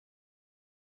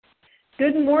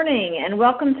Good morning and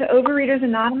welcome to Overeaters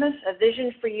Anonymous, a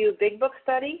Vision for You Big Book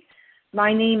Study.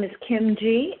 My name is Kim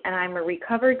G. and I'm a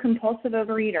recovered compulsive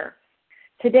overeater.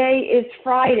 Today is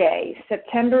Friday,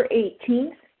 September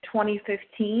 18th,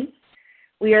 2015.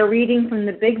 We are reading from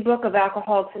the Big Book of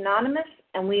Alcoholics Anonymous,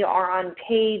 and we are on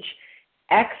page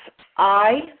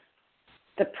XI,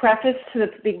 the preface to the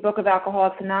Big Book of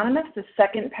Alcoholics Anonymous, the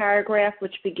second paragraph,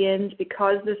 which begins,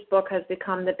 "Because this book has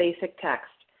become the basic text."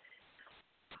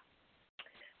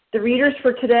 The readers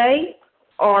for today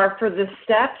are, for the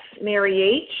steps, Mary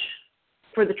H.,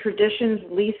 for the traditions,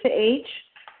 Lisa H.,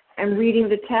 and reading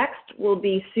the text will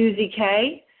be Susie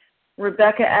K.,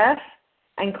 Rebecca F.,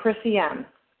 and Chrissy M.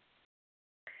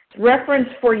 Reference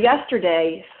for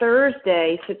yesterday,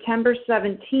 Thursday, September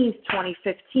 17th,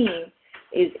 2015,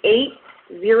 is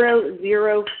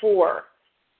 8004.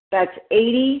 That's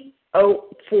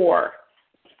 8004.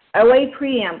 OA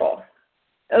Preamble.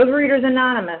 Overeaters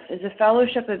Anonymous is a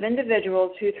fellowship of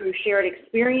individuals who, through shared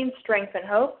experience, strength, and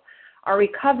hope, are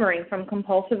recovering from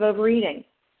compulsive overeating.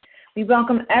 We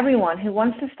welcome everyone who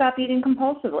wants to stop eating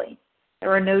compulsively.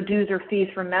 There are no dues or fees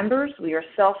for members. We are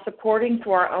self-supporting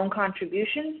through our own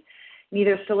contributions,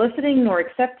 neither soliciting nor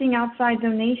accepting outside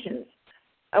donations.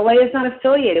 OA is not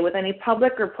affiliated with any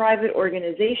public or private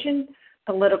organization,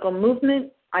 political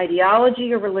movement,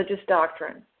 ideology, or religious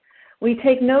doctrine. We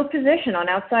take no position on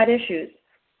outside issues.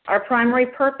 Our primary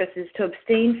purpose is to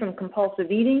abstain from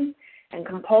compulsive eating and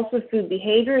compulsive food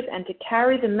behaviors and to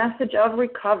carry the message of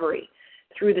recovery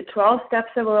through the 12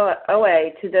 steps of OA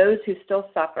to those who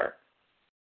still suffer.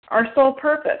 Our sole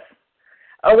purpose.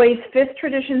 OA's fifth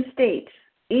tradition states,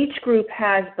 each group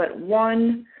has but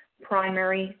one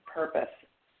primary purpose,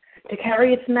 to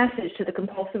carry its message to the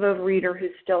compulsive overeater who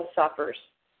still suffers.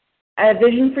 At a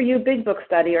Vision for You Big Book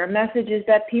Study, our message is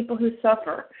that people who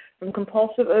suffer from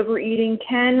compulsive overeating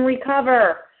can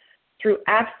recover through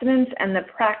abstinence and the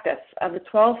practice of the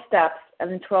 12 steps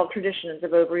and the 12 traditions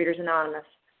of Overeaters Anonymous.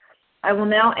 I will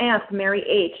now ask Mary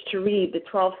H. to read the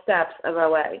 12 steps of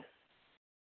OA.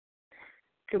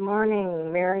 Good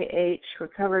morning, Mary H.,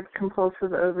 recovered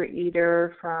compulsive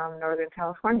overeater from Northern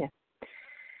California.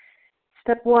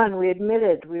 Step 1, we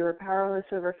admitted we were powerless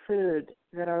over food,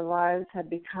 that our lives had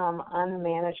become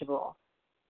unmanageable.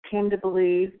 Came to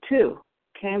believe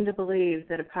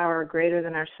that a power greater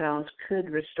than ourselves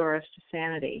could restore us to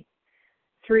sanity.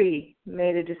 3,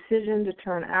 made a decision to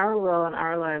turn our will and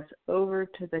our lives over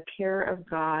to the care of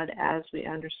God as we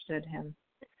understood Him.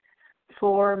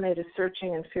 4, made a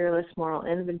searching and fearless moral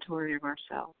inventory of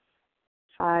ourselves.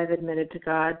 5, admitted to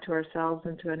God, to ourselves,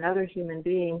 and to another human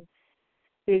being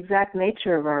the exact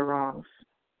nature of our wrongs.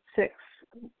 6,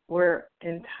 we're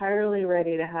entirely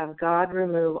ready to have God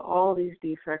remove all these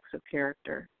defects of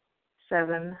character.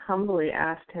 7, humbly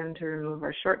asked Him to remove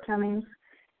our shortcomings.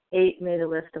 8, made a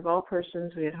list of all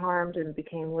persons we had harmed and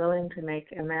became willing to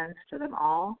make amends to them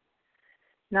all.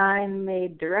 9,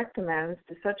 made direct amends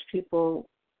to such people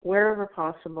wherever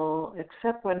possible,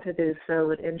 except when to do so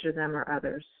would injure them or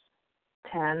others.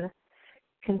 10,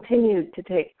 continued to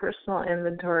take personal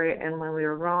inventory and when we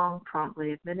were wrong,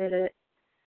 promptly admitted it.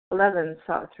 11,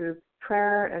 sought through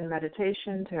prayer and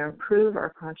meditation to improve our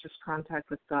conscious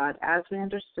contact with God as we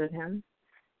understood Him,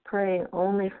 praying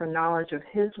only for knowledge of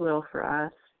His will for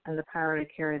us and the power to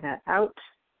carry that out.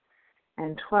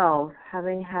 And 12,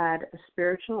 having had a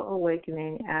spiritual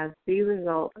awakening as the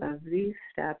result of these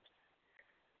steps,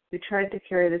 we tried to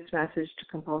carry this message to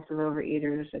compulsive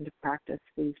overeaters and to practice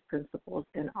these principles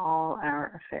in all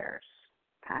our affairs.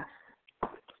 Pass.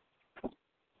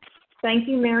 Thank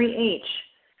you, Mary H.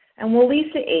 And will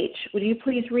Lisa H., would you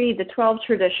please read the 12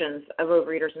 traditions of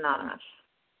Overeaters Anonymous?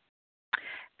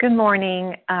 Good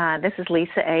morning. This is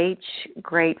Lisa H.,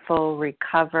 grateful,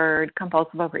 recovered,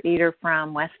 compulsive overeater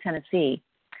from West Tennessee.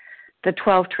 The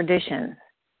 12 traditions.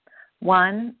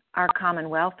 1, our common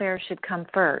welfare should come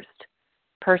first.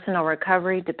 Personal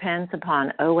recovery depends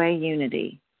upon OA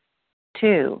unity.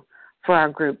 2, for our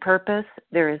group purpose,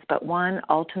 there is but one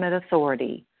ultimate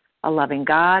authority, a loving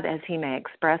God as He may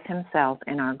express Himself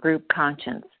in our group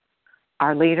conscience.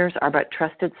 Our leaders are but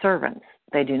trusted servants.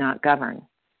 They do not govern.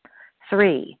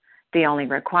 3, the only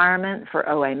requirement for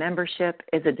OA membership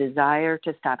is a desire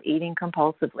to stop eating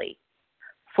compulsively.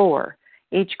 4,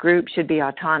 each group should be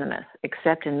autonomous,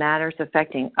 except in matters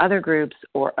affecting other groups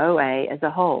or OA as a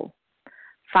whole.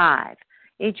 5,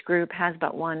 each group has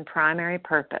but one primary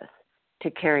purpose,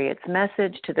 to carry its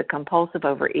message to the compulsive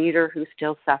overeater who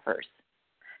still suffers.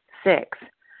 6,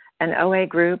 an OA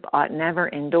group ought never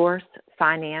endorse,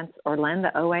 finance, or lend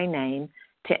the OA name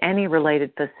to any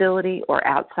related facility or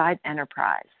outside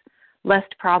enterprise,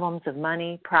 lest problems of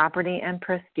money, property, and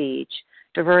prestige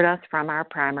divert us from our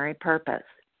primary purpose.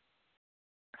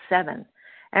 7.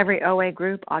 Every OA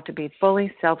group ought to be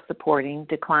fully self-supporting,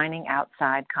 declining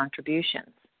outside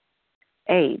contributions.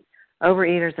 8.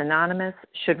 Overeaters Anonymous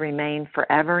should remain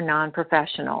forever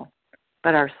non-professional,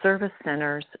 but our service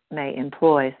centers may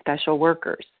employ special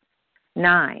workers.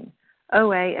 9.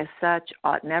 OA as such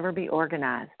ought never be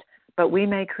organized, but we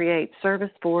may create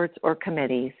service boards or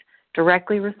committees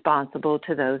directly responsible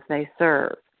to those they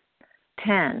serve.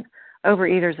 10.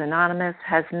 Overeaters Anonymous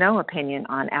has no opinion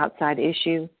on outside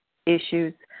issues,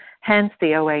 hence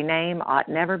the OA name ought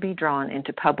never be drawn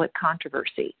into public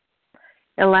controversy.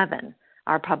 11.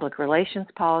 Our public relations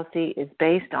policy is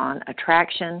based on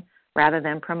attraction rather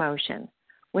than promotion.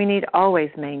 We need always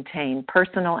maintain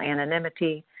personal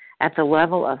anonymity at the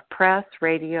level of press,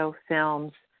 radio,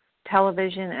 films,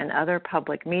 television, and other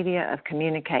public media of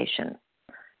communication.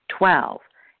 12.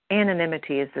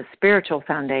 Anonymity is the spiritual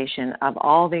foundation of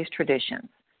all these traditions,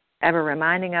 ever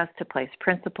reminding us to place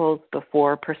principles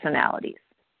before personalities.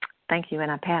 Thank you,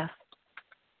 and I pass.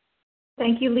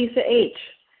 Thank you, Lisa H.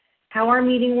 How our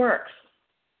meeting works.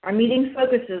 Our meeting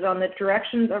focuses on the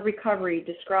directions of recovery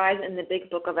described in the Big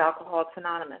Book of Alcoholics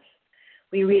Anonymous.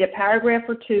 We read a paragraph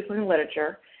or two from the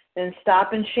literature, then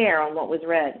stop and share on what was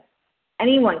read.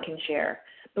 Anyone can share,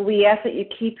 but we ask that you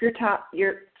keep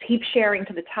keep sharing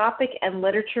to the topic and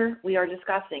literature we are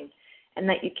discussing, and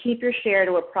that you keep your share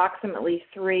to approximately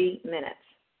 3 minutes.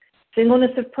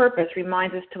 Singleness of purpose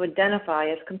reminds us to identify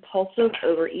as compulsive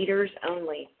overeaters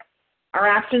only. Our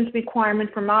absence requirement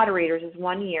for moderators is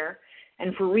 1 year,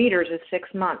 and for readers is 6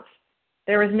 months.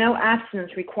 There is no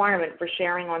abstinence requirement for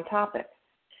sharing on topic.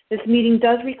 This meeting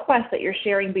does request that your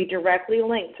sharing be directly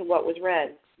linked to what was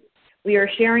read. We are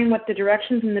sharing what the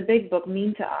directions in the Big Book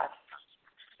mean to us.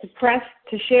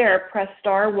 To share, press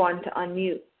 *1 to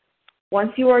unmute.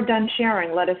 Once you are done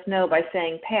sharing, let us know by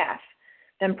saying pass.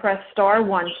 Then press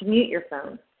 *1 to mute your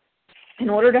phone. In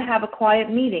order to have a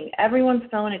quiet meeting, everyone's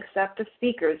phone except the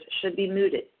speaker's should be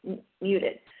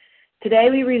muted. Today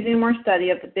we resume our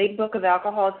study of the Big Book of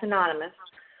Alcoholics Anonymous.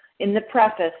 In the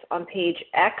preface on page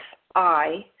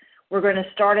XI, we're going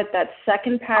to start at that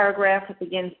second paragraph that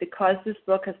begins, because this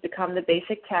book has become the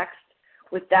basic text,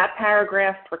 with that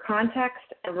paragraph for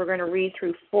context, and we're going to read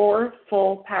through 4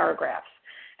 full paragraphs.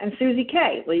 And Susie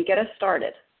K., will you get us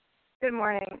started? Good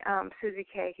morning. Susie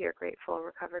K. here, grateful,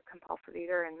 recovered compulsive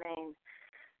eater in Maine.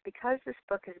 Because this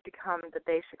book has become the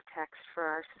basic text for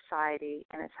our society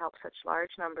and has helped such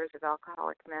large numbers of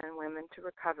alcoholic men and women to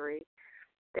recovery,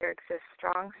 there exists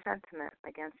strong sentiment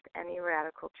against any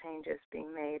radical changes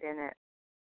being made in it.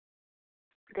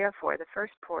 Therefore, the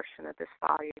first portion of this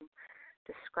volume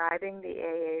describing the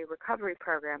AA recovery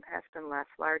program has been left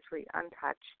largely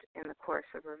untouched in the course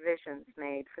of revisions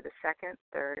made for the second,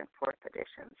 third, and fourth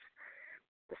editions.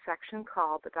 The section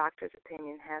called The Doctor's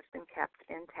Opinion has been kept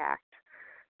intact,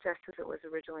 just as it was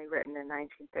originally written in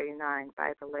 1939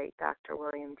 by the late Dr.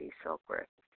 William D.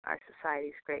 Silkworth, our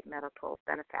society's great medical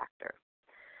benefactor.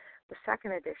 The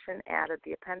second edition added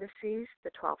the appendices,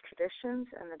 the 12 traditions,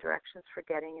 and the directions for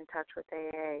getting in touch with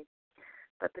AA.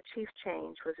 But the chief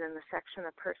change was in the section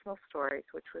of personal stories,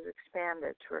 which was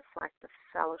expanded to reflect the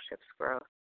fellowship's growth.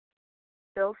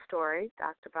 Bill's story,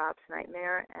 Dr. Bob's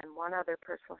nightmare, and 1 other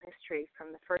personal history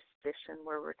from the first edition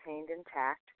were retained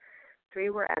intact.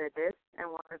 3 were edited, and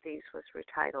 1 of these was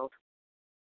retitled.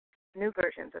 New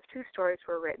versions of 2 stories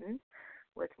were written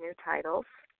with new titles.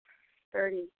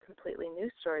 30 completely new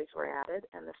stories were added,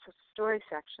 and the story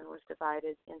section was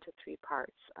divided into 3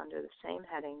 parts under the same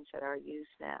headings that are used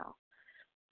now.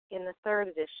 In the third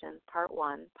edition, Part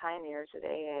 1, Pioneers at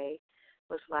AA,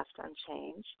 was left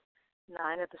unchanged.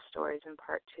 9 of the stories in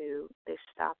Part 2, They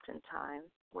Stopped in Time,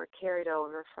 were carried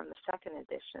over from the second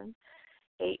edition.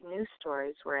 8 new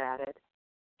stories were added.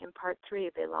 In Part 3,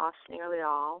 They Lost Nearly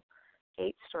All.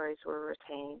 8 stories were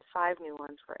retained. 5 new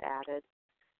ones were added.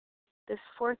 This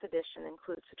fourth edition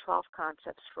includes the 12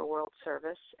 concepts for world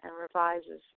service and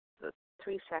revises the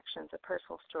 3 sections of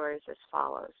personal stories as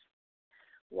follows.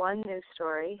 1 new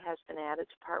story has been added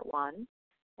to Part 1,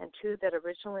 and 2 that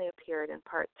originally appeared in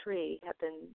Part 3 have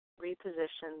been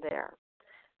repositioned there.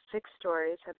 6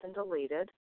 stories have been deleted.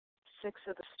 6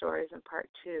 of the stories in Part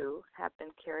 2 have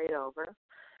been carried over.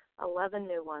 11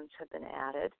 new ones have been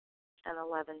added, and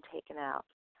 11 taken out.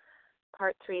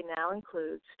 Part 3 now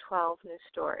includes 12 new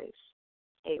stories.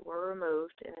 8 were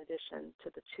removed in addition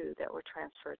to the 2 that were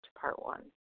transferred to Part 1.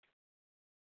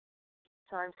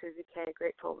 So I'm Susie K.,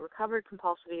 grateful, recovered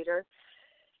compulsive eater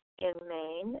in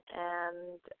Maine,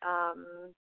 and I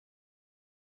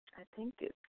think,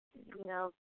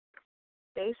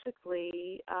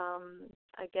 basically,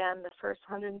 again, the first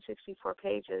 164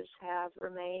 pages have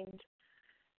remained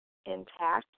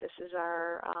intact. This is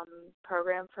our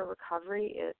program for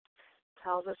recovery. It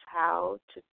tells us how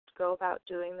to go about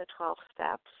doing the 12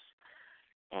 steps.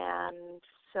 And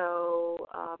so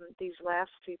these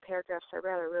last few paragraphs I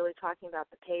read are really talking about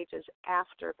the pages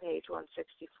after page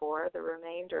 164, the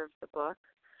remainder of the book,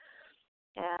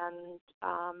 and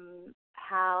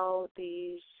how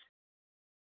these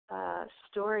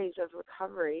stories of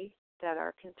recovery that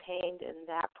are contained in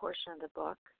that portion of the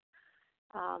book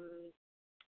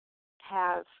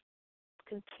have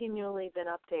continually been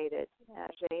updated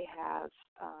as they have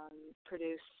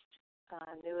produced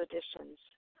new editions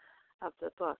of the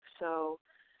book. So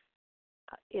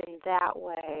in that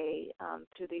way,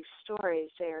 through these stories,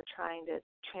 they are trying to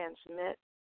transmit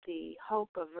the hope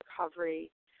of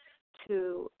recovery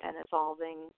to an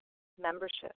evolving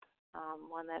membership,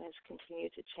 one that has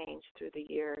continued to change through the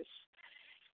years.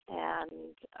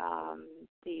 And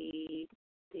the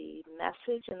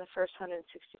message in the first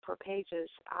 164 pages,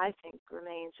 I think,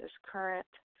 remains as current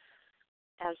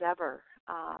as ever.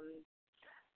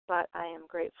 But I am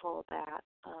grateful that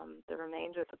the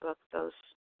remainder of the book,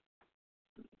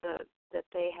 that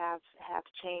they have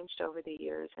changed over the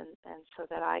years, and so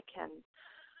that I can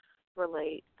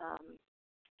relate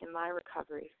in my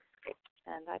recovery.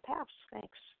 And I pass.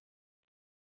 Thanks.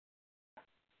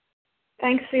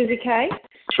 Thanks, Susie K.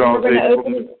 Charles, we're going to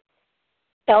open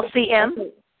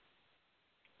LCM.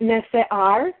 Nessa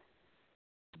R.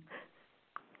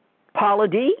 Paula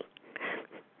D.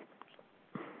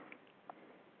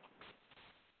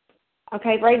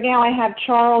 Okay, right now I have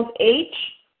Charles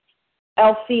H.,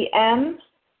 LCM,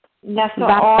 Nessa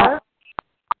R.,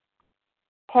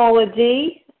 Paula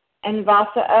D., and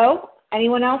Vasa O.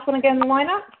 Anyone else want to get in the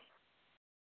lineup?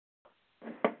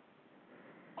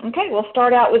 Okay, we'll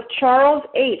start out with Charles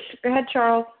H. Go ahead,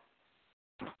 Charles.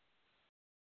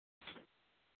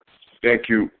 Thank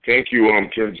you, Kim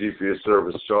G, for your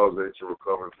service. Charles H., a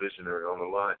recovering visionary on the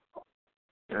line.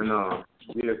 And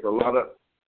it's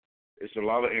a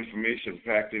lot of information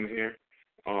packed in here.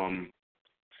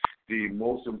 The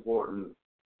most important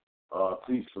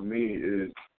piece for me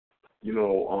is,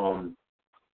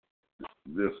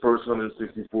 the first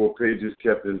 164 pages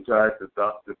kept intact, the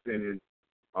doctor's opinion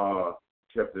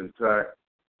kept intact.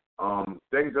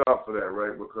 Thank God for that,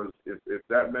 right? Because if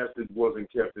that message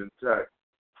wasn't kept intact,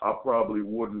 I probably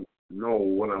wouldn't know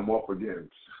what I'm up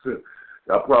against.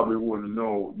 I probably wouldn't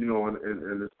know,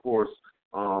 and of course,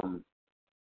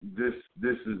 this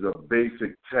is a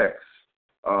basic text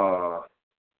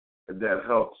that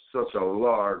helps such a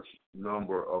large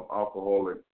number of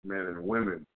alcoholic men and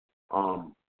women.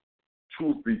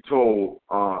 Truth be told,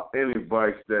 any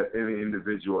advice that any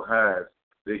individual has,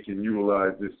 they can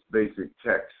utilize this basic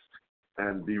text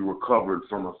and be recovered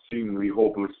from a seemingly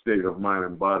hopeless state of mind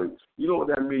and body. You know what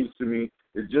that means to me?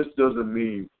 It just doesn't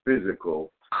mean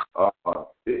physical.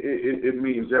 It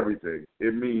means everything.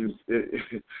 It means, the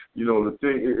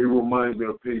thing, it reminds me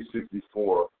of page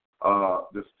 64,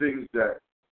 the things that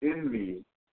in me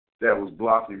that was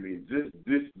blocking me.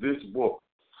 This book,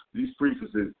 these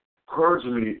prefaces, purge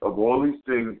me of all these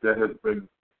things that have been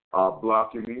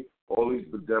blocking me, all these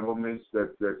bedevilments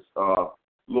that's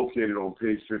located on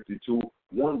page 52,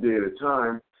 one day at a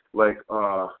time. Like,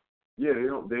 I'm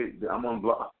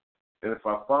unblocked. And if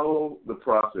I follow the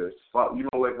process,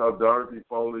 like how Dorothy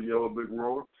followed the yellow brick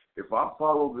road, if I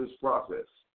follow this process,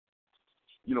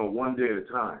 one day at a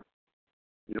time,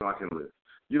 I can live.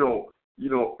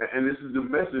 And this is the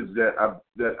message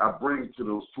that I bring to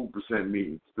those 2%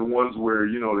 meetings, the ones where,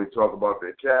 they talk about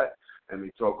their cat, and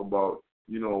they talk about,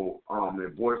 their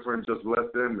boyfriend just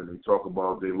left them, and they talk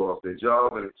about they lost their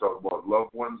job, and they talk about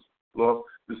loved ones lost.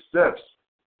 The steps,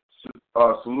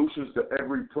 solutions to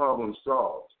every problem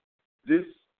solved. This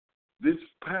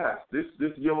path,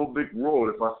 this yellow brick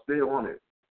road, if I stay on it,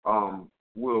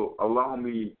 will allow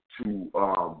me to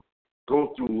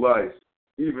go through life,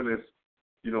 even if,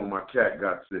 my cat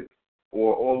got sick,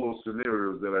 or all those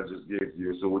scenarios that I just gave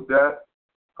you. So with that,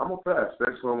 I'm going to pass.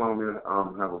 Thanks for allowing me to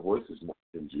have a voice this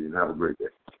morning, G, and have a great day.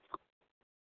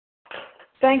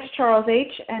 Thanks, Charles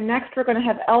H. And next we're going to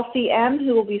have LCM,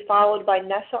 who will be followed by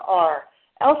Nessa R.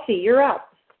 Elsie, you're up.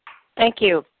 Thank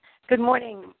you. Good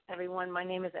morning, everyone. My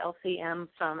name is LCM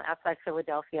from outside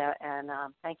Philadelphia, and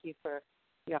thank you for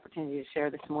the opportunity to share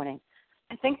this morning.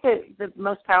 I think that the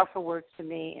most powerful words to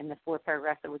me in the 4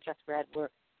 paragraphs that we just read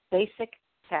were basic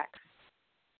text.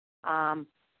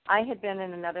 I had been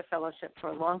in another fellowship for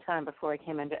a long time before I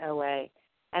came into OA,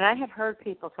 and I had heard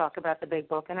people talk about the big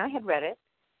book, and I had read it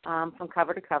from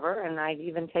cover to cover, and I'd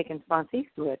even taken sponsees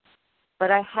through it. but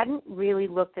I hadn't really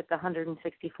looked at the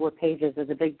 164 pages of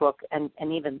the big book and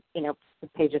even, the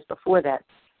pages before that,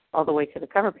 all the way to the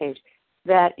cover page,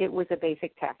 that it was a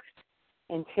basic text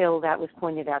until that was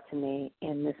pointed out to me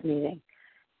in this meeting.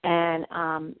 And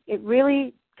it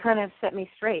really kind of set me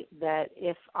straight that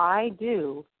if I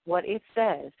do what it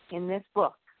says in this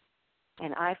book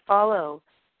and I follow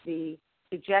the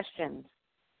suggestions,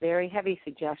 very heavy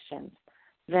suggestions,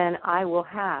 then I will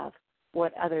have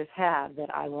what others have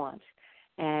that I want,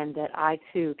 and that I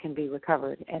too can be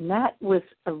recovered. And that was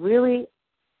a really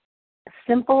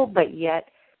simple but yet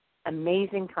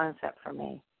amazing concept for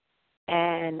me.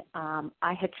 And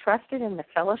I had trusted in the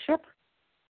fellowship,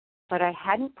 but I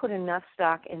hadn't put enough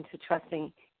stock into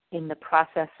trusting in the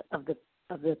process of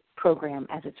the program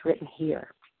as it's written here.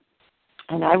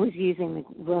 And I was using the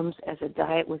rooms as a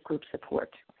diet with group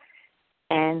support.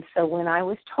 And so when I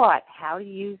was taught how to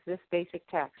use this basic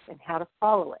text and how to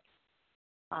follow it,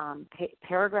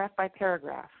 paragraph by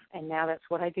paragraph, and now that's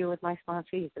what I do with my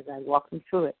sponsees, is I walk them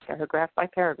through it paragraph by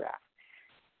paragraph,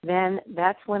 then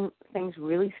that's when things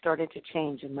really started to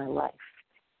change in my life.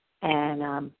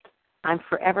 And I'm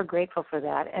forever grateful for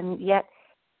that. And yet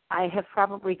I have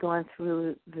probably gone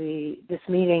through this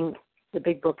meeting, the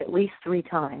big book, at least 3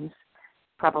 times.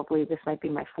 Probably this might be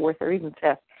my 4th or even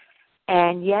 5th.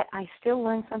 And yet I still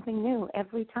learn something new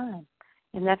every time.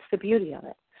 And that's the beauty of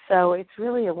it. So it's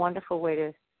really a wonderful way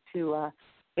to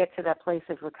get to that place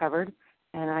of recovered.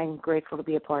 And I'm grateful to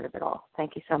be a part of it all.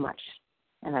 Thank you so much.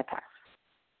 And I pass.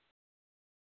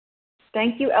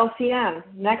 Thank you, LCM.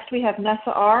 Next we have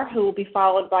Nessa R., who will be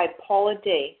followed by Paula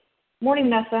D. Morning,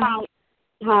 Nessa.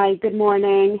 Hi, good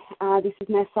morning. This is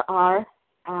Nessa R.,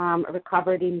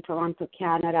 recovered in Toronto,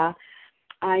 Canada.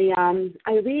 I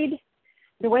read,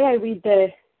 the way I read the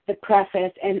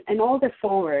preface and all the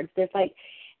forwards, there's like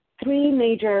 3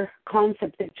 major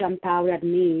concepts that jump out at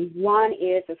me. One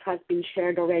is, as has been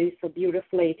shared already so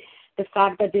beautifully, the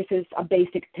fact that this is a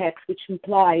basic text, which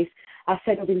implies a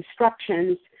set of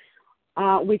instructions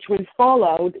which, when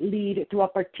followed, lead to a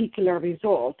particular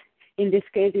result. In this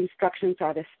case, the instructions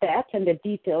are the steps and the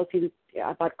details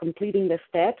about completing the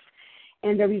steps,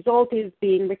 and the result is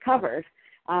being recovered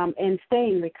and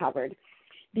staying recovered.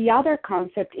 The other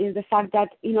concept is the fact that,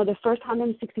 the first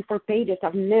 164 pages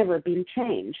have never been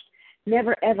changed,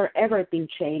 never, ever, ever been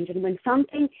changed. And when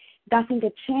something doesn't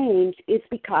get changed, it's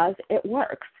because it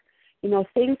works.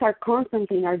 Things are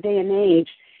constantly in our day and age,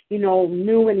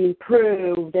 new and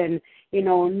improved, and,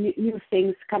 new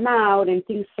things come out and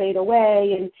things fade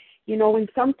away. And, when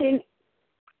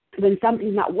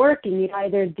something's not working, it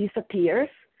either disappears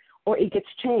or it gets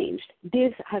changed.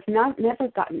 This has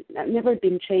never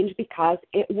been changed because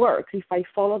it works. If I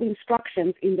follow the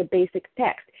instructions in the basic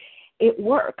text, it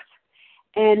works.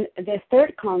 And the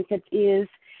third concept is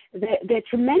the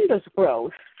tremendous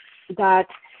growth that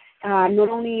not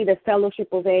only the Fellowship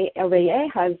of AA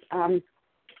has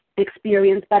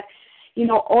experienced, but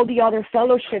all the other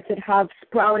fellowships that have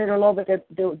sprouted all over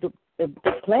the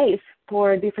place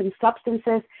for different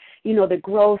substances, the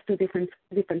growth to different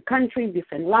countries,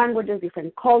 different languages,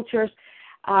 different cultures.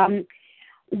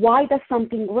 Why does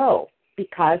something grow?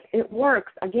 Because it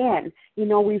works. Again,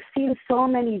 we've seen so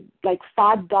many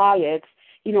fad diets,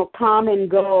 come and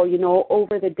go,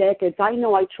 over the decades. I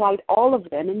know I tried all of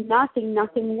them and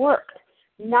nothing worked.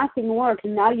 Nothing worked.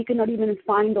 And now you cannot even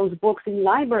find those books in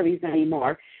libraries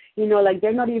anymore.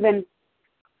 They're not even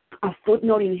a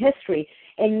footnote in history.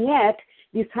 And yet,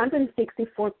 these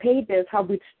 164 pages have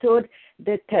withstood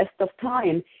the test of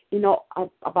time,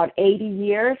 about 80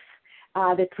 years,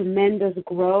 the tremendous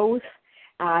growth,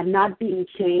 not being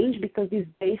changed, because this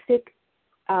basic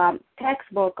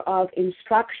textbook of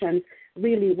instructions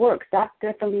really works. That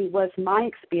definitely was my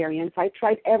experience. I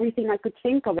tried everything I could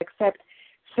think of except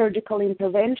surgical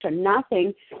intervention.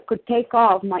 Nothing could take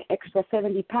off my extra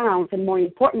 70 pounds, and more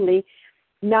importantly,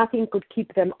 nothing could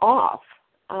keep them off.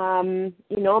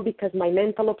 Because my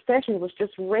mental obsession was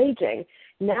just raging.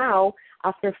 Now,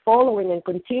 after following and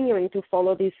continuing to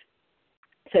follow this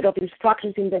set of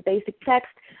instructions in the basic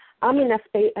text, I'm in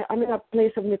a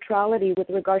place of neutrality with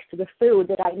regards to the food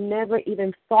that I never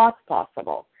even thought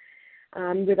possible.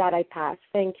 With that, I pass.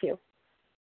 Thank you.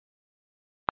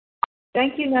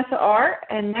 Thank you, Nessa R.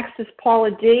 And next is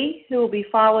Paula D., who will be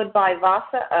followed by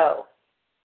Vasa O.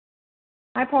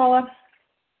 Hi, Paula.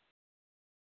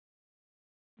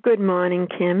 Good morning,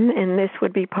 Kim, and this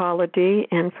would be Paula D.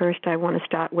 And first I want to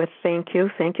start with thank you.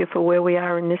 Thank you for where we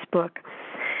are in this book.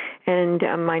 And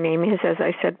my name is, as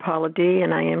I said, Paula D.,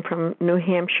 and I am from New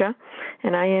Hampshire,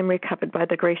 and I am recovered by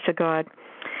the grace of God.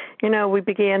 We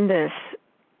began this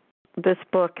this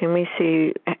book and we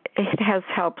see it has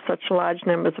helped such large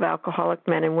numbers of alcoholic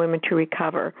men and women to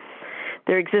recover.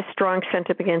 There exists strong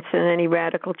sentiment against any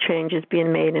radical changes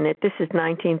being made in it. This is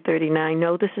 1939.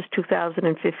 No, this is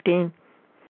 2015.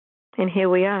 And here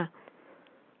we are.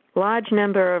 Large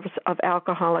number of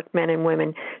alcoholic men and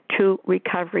women to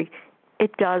recovery.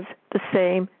 It does the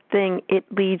same thing. It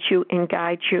leads you and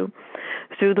guides you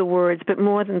through the words, but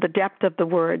more than the depth of the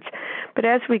words. But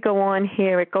as we go on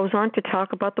here, it goes on to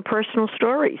talk about the personal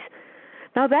stories.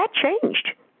 Now that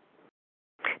changed.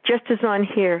 Just as on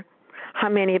here, how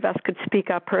many of us could speak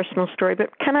our personal story.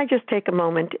 But can I just take a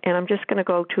moment, and I'm just going to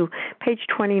go to page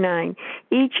 29.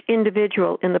 Each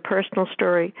individual in the personal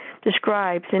story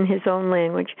describes in his own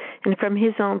language and from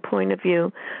his own point of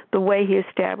view the way he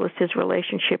established his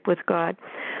relationship with God.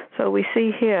 So we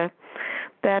see here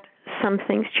that some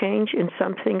things change and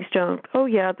some things don't. Oh,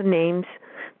 yeah, the names,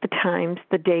 the times,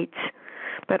 the dates.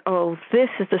 But, oh, this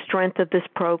is the strength of this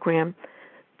program.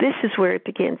 This is where it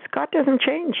begins. God doesn't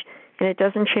change. And it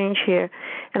doesn't change here.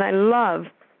 And I love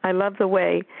the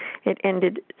way it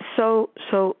ended so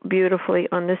beautifully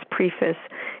on this preface.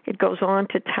 It goes on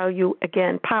to tell you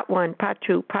again, part 1, part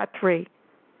 2, part 3.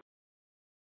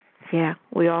 Yeah,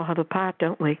 we all have a part,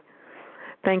 don't we?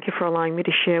 Thank you for allowing me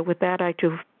to share. With that, I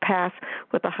do pass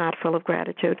with a heart full of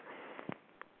gratitude.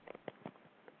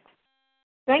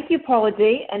 Thank you, Paula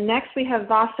D. And next we have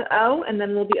Vasa O., and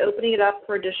then we'll be opening it up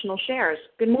for additional shares.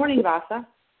 Good morning, Vasa.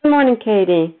 Good morning,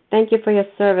 Katie. Thank you for your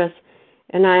service.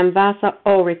 And I am Vasa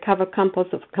O., recovered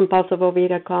compulsive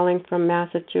overeater, calling from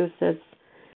Massachusetts.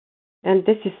 And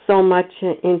this is so much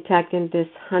intact in this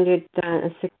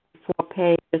 164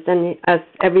 pages. And as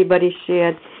everybody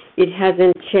shared, it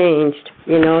hasn't changed,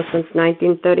 since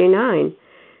 1939,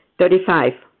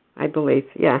 35, I believe.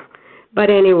 Yeah. But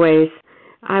anyways,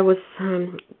 I was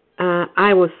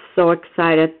so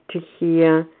excited to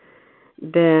hear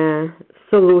the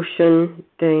solution,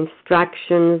 the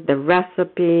instructions, the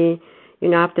recipe.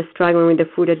 After struggling with the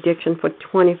food addiction for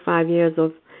 25 years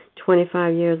of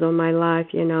my life,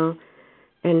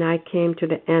 and I came to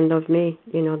the end of me.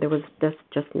 There was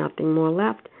just nothing more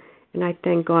left. And I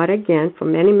thank God again for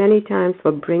many, many times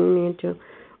for bringing me into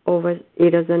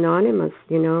Overeaters Anonymous,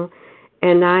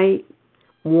 And I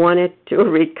wanted to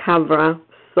recover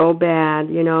so bad,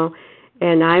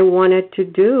 and I wanted to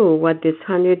do what this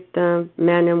 100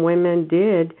 men and women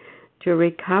did to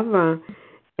recover.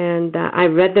 And I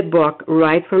read the book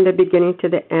right from the beginning to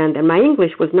the end. And my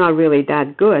English was not really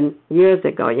that good years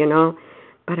ago,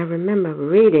 But I remember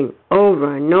reading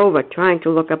over and over, trying to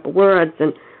look up words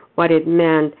and what it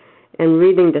meant, and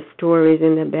reading the stories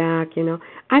in the back,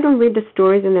 I don't read the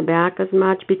stories in the back as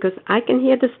much because I can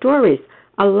hear the stories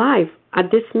alive at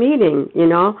this meeting,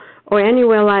 or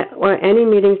anywhere or any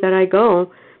meetings that I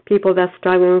go, people that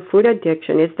struggle with food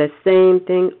addiction, it's the same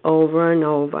thing over and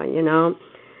over,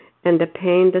 and the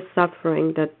pain, the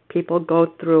suffering that people go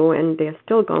through and they're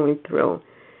still going through.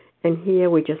 And here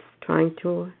we're just trying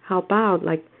to help out.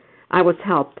 Like I was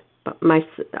helped, but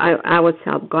I was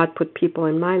helped. God put people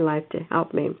in my life to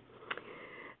help me.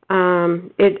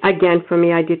 For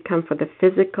me, I did come for the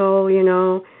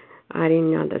physical, I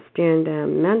didn't understand the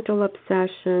mental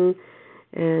obsession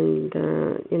and,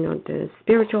 the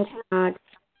spiritual part.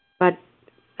 But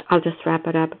I'll just wrap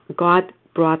it up. God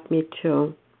brought me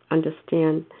to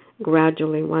understand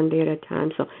gradually, one day at a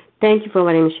time. So thank you for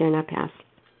letting me share, and I pass.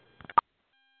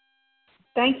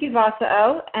 Thank you, Vasa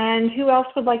O. And who else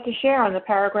would like to share on the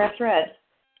paragraphs read?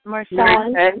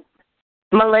 Marcella.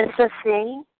 Melissa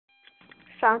C.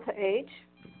 Shanta H.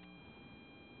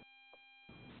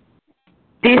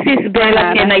 This is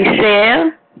Bella. Can I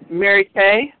share? Mary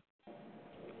Kay.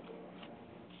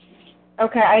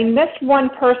 Okay, I missed one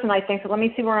person, I think, so let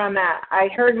me see where I'm at. I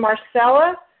heard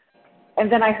Marcella,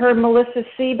 and then I heard Melissa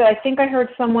C., but I think I heard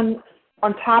someone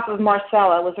on top of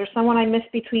Marcella. Was there someone I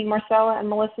missed between Marcella and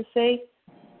Melissa C.?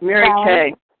 Mary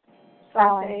Kay.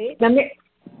 Sally.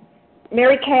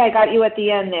 Mary Kay, I got you at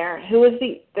the end there. Who was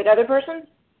that other person?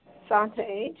 Santa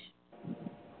H.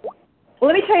 Well,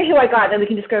 let me tell you who I got, and then we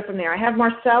can just go from there. I have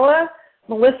Marcella,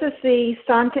 Melissa C.,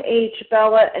 Santa H.,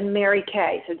 Bella, and Mary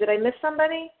Kay. So did I miss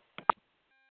somebody?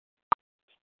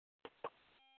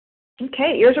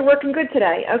 Okay, ears are working good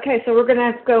today. Okay, so we're going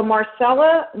to go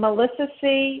Marcella, Melissa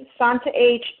C., Santa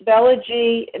H., Bella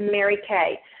G., and Mary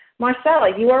Kay.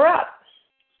 Marcella, you are up.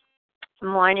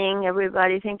 Good morning,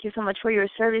 everybody. Thank you so much for your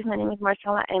service. My name is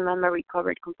Marcella, and I'm a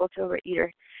recovered compulsive overeater.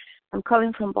 I'm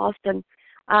calling from Boston.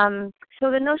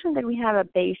 So the notion that we have a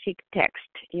basic text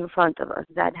in front of us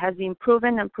that has been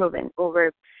proven and proven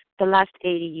over the last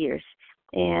 80 years,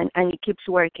 and it keeps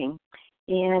working.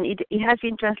 And it has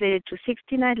been translated to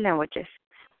 69 languages.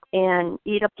 and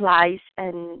it applies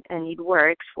and it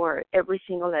works for every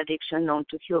single addiction known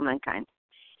to humankind.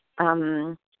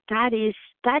 The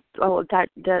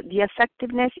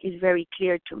effectiveness is very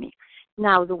clear to me.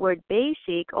 Now, the word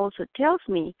basic also tells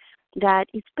me that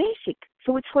it's basic,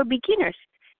 so it's for beginners.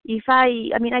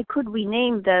 I could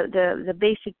rename the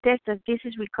basic test as this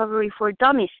is recovery for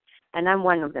dummies, and I'm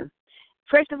one of them.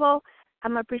 First of all,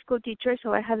 I'm a preschool teacher,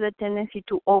 so I have the tendency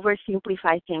to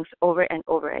oversimplify things over and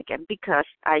over again because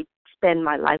I spend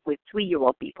my life with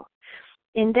 3-year-old people.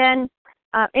 And then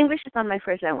English is not my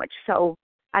first language, so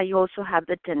I also have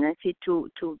the tendency to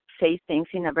say things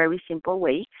in a very simple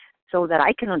way so that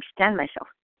I can understand myself.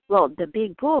 Well, the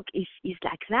big book is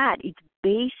like that. It's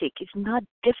basic. It's not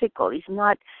difficult. It's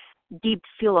not deep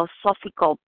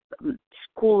philosophical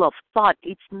school of thought.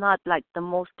 It's not like the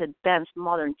most advanced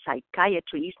modern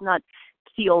psychiatry. It's not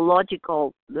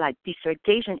theological like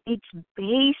dissertation. It's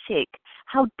basic.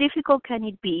 How difficult can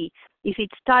it be if it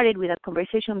started with a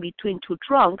conversation between two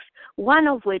drunks, one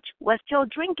of which was still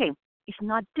drinking? It's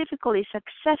not difficult. It's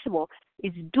accessible.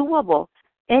 It's doable.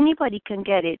 Anybody can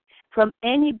get it from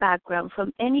any background,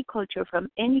 from any culture, from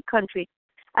any country.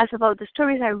 As about the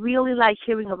stories, I really like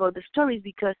hearing about the stories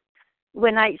because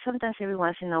sometimes every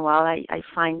once in a while, I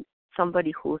find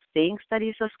somebody who thinks that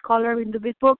is a scholar in the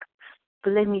big book.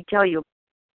 But let me tell you,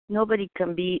 nobody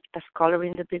can be a scholar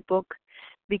in the big book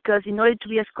because in order to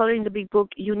be a scholar in the big book,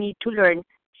 you need to learn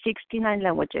 69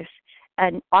 languages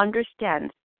and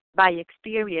understand by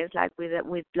experience, like with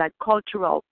like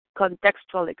cultural,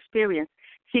 contextual experience,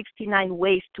 69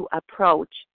 ways to approach,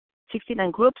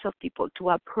 69 groups of people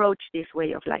to approach this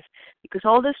way of life. Because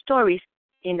all the stories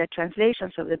in the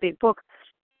translations of the big book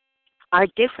are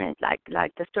different. Like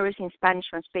the stories in Spanish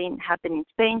from Spain happen in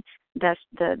Spain. The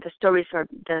stories or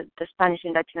the Spanish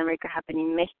in Latin America happen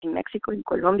in Mexico, in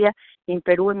Colombia, in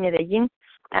Peru, in Medellin.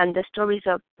 And the stories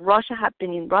of Russia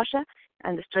happen in Russia,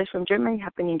 and the stories from Germany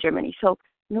happen in Germany. So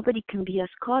nobody can be a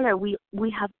scholar. We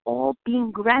have all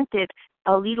been granted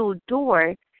a little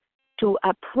door to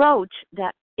approach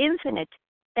the infinite,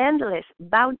 endless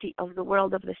bounty of the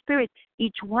world of the spirit.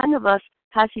 Each one of us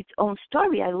has its own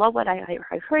story. I love what I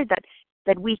heard,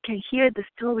 that we can hear the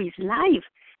stories live,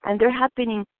 and they're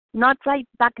happening not right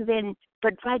back then,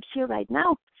 but right here, right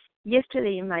now.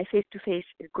 Yesterday in my face-to-face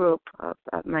group of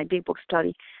my big book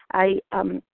study,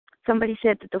 somebody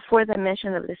said that the fourth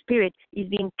dimension of the spirit is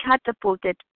being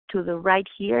catapulted to the right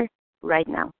here, right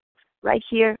now. Right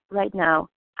here, right now,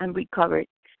 I'm recovered,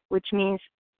 which means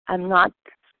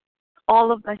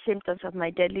all of my symptoms of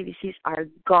my deadly disease are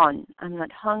gone. I'm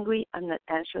not hungry. I'm not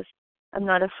anxious. I'm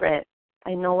not afraid.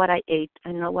 I know what I ate.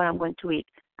 I know what I'm going to eat.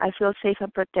 I feel safe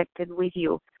and protected with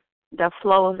you. The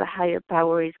flow of the higher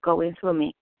power is going through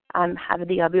me. I have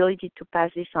the ability to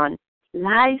pass this on.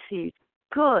 Life is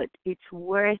good. It's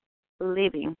worth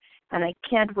living. And I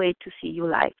can't wait to see you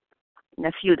live in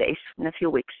a few days, in a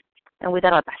few weeks. And with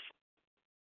that, I'll pass.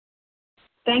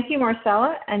 Thank you,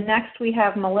 Marcella. And next we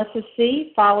have Melissa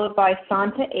C., followed by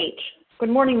Santa H. Good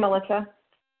morning, Melissa.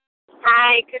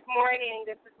 Hi, good morning.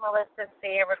 This is Melissa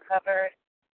C., a recovered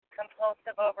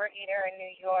compulsive overeater in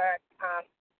New York.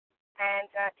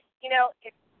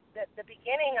 It's the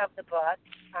beginning of the book,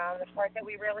 the part that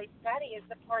we really study is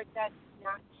the part that's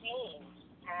not changed.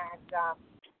 And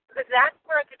because that's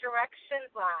where the directions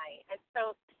lie. And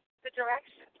so the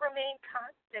directions remain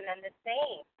constant and the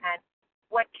same. And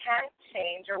what can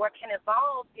change or what can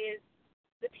evolve is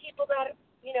the people that,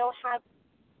 have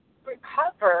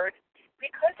recovered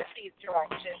because of these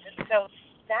directions. And so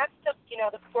that's the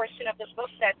portion of the book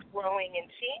that's growing and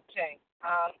changing.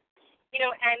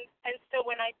 And so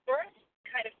when I first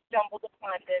kind of stumbled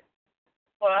upon this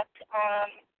book,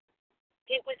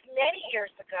 it was many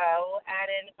years ago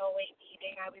at an OA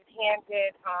meeting. I was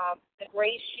handed the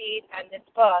gray sheet and this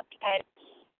book, and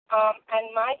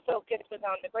my focus was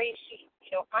on the gray sheet.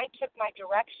 I took my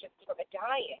directions from a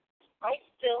diet. I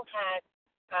still had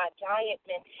diet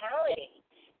mentality,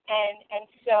 and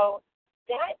so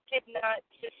that did not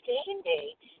sustain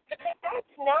me because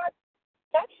that's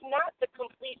not the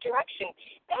complete direction.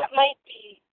 That might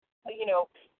be,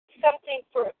 something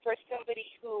for somebody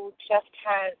who just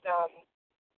has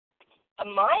a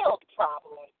mild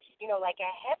problem. Like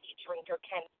a heavy drinker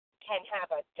can have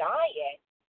a diet.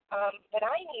 But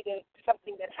I needed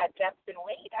something that had depth and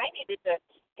weight. I needed the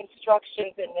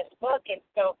instructions in this book. And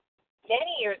so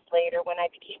many years later, when I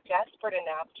became desperate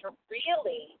enough to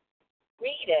really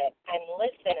read it and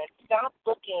listen and stop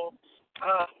looking,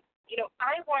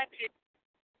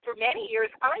 for many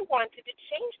years, I wanted to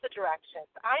change the directions.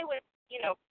 I was,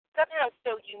 somehow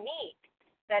so unique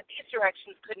that these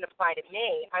directions couldn't apply to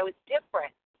me. I was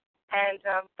different. And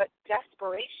but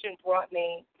desperation brought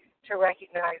me to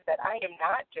recognize that I am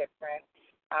not different.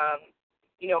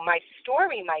 My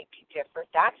story might be different.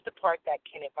 That's the part that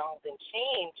can evolve and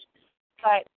change.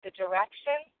 But the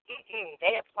direction,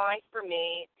 they apply for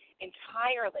me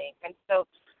entirely. And so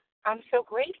I'm so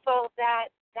grateful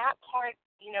that that part,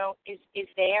 is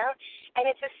there. And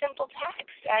it's a simple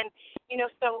text. And,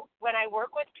 so when I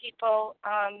work with people,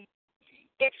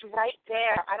 it's right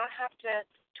there. I don't have to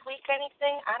tweak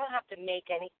anything. I don't have to make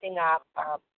anything up.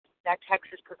 That text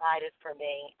is provided for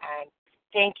me. And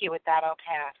thank you. With that, I'll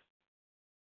pass.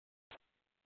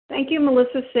 Thank you,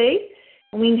 Melissa C.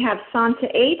 We have Santa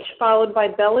H. followed by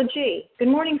Bella G. Good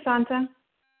morning, Santa.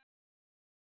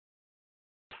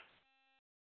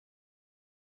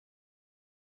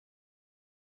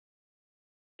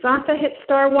 Santa, hit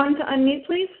 *1 to unmute,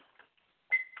 please.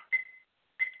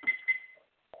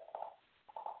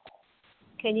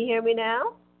 Can you hear me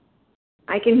now?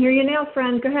 I can hear you now,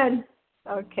 friend. Go ahead.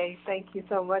 Okay, thank you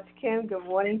so much, Kim. Good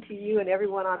morning to you and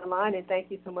everyone on the line, and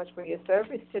thank you so much for your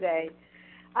service today.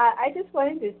 I just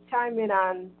wanted to chime in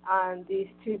on these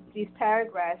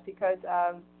paragraphs because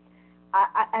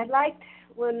I liked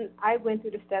when I went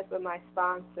through the steps with my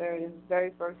sponsor the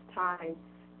very first time.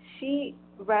 She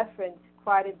referenced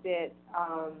quite a bit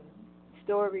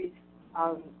stories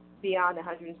beyond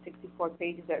 164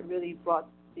 pages that really brought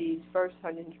these first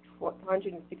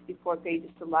 164 pages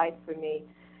to life for me.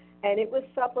 And it was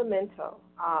supplemental.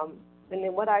 And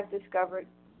then what I've discovered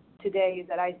today is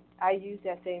that I use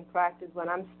that same practice when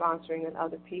I'm sponsoring with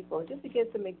other people. Just to give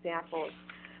some examples.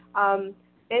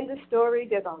 In the story,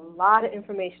 there's a lot of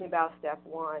information about step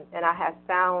 1, and I have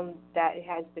found that it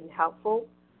has been helpful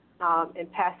in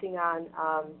passing on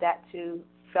that to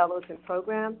fellows in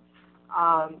programs.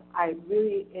 I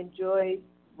really enjoyed,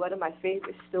 one of my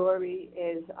favorite stories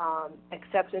is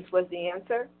Acceptance Was the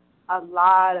Answer. A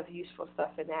lot of useful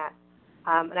stuff in that.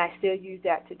 And I still use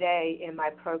that today in my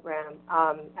program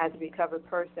as a recovered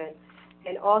person.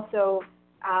 And also,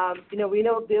 we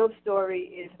know Bill's story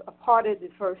is a part of the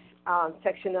first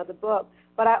section of the book,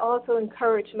 but I also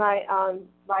encourage my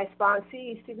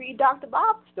sponsees to read Dr.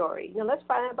 Bob's story. Let's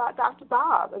find out about Dr.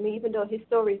 Bob. I mean, even though his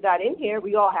story is not in here,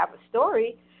 we all have a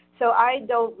story. So I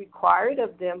don't require it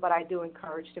of them, but I do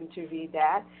encourage them to read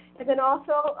that. And then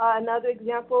also another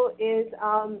example is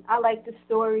I like the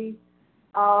story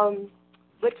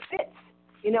with Fitz.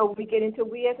 When we get into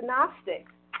We as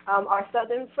Gnostics, our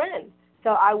Southern friend. So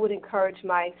I would encourage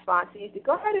my sponsees to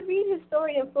go ahead and read his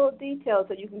story in full detail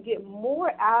so you can get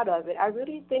more out of it. I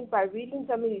really think by reading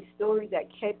some of these stories that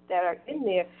are in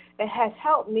there, it has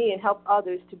helped me and helped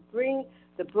others to bring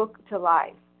the book to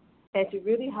life and to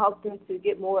really help them to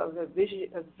get more of a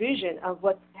vision of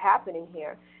what's happening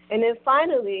here. And then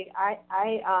finally, I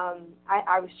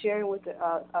was sharing with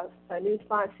a new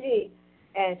sponsee,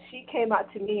 and she came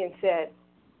out to me and said,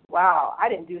 wow, I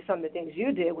didn't do some of the things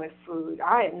you did with food.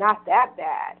 I am not that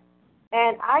bad.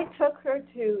 And I took her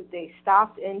to They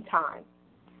Stopped in Time.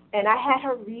 And I had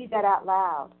her read that out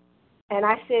loud. And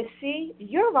I said, see,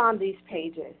 you're on these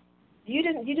pages. You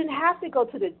didn't have to go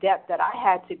to the depth that I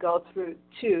had to go through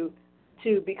to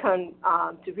become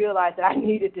to realize that I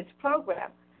needed this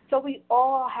program. So we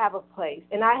all have a place.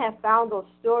 And I have found those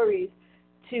stories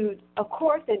to, of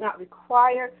course, they're not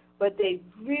required, but they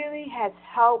really has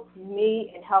helped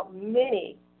me and helped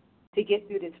many to get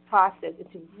through this process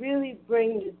and to really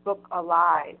bring this book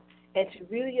alive and to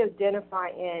really identify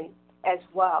in as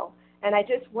well. And I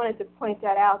just wanted to point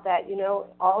that out that,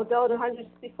 although the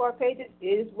 164 pages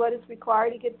is what is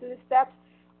required to get through the steps,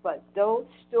 but those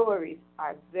stories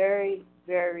are very,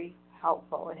 very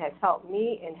helpful and has helped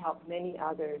me and helped many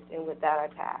others. And with that, I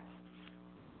pass.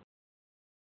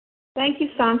 Thank you,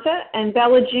 Santa. And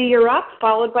Bella G., you're up,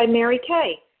 followed by Mary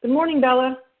Kay. Good morning,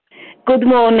 Bella. Good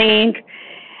morning.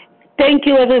 Thank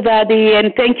you, everybody,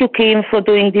 and thank you, Kim, for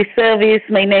doing this service.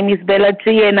 My name is Bella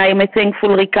G., and I am a thankful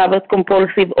recovered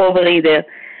compulsive overeater.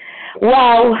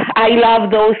 Wow, I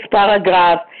love those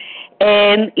paragraphs.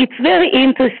 And it's very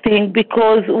interesting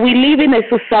because we live in a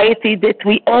society that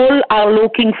we all are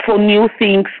looking for new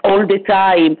things all the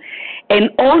time. And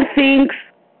all things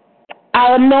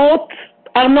are not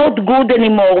good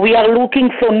anymore. We are looking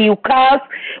for new cars,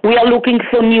 we are looking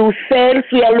for new cells,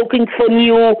 we are looking for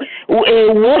new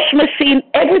wash machine.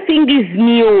 Everything is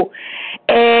new.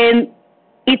 And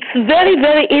it's very,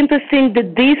 very interesting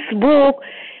that this book,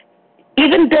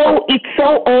 even though it's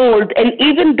so old and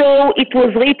even though it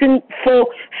was written for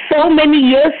so many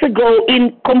years ago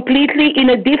completely in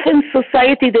a different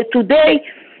society than today,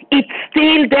 it's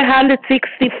still the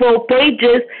 164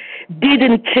 pages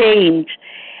didn't change.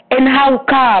 And how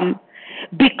come?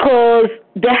 because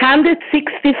the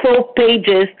 164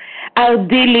 pages are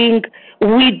dealing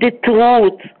with the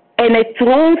truth, and a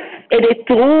truth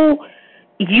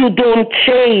you don't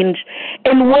change.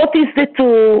 And what is the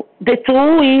truth? The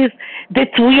truth is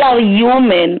that we are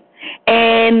human,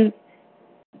 and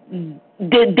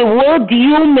the word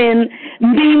human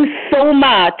means so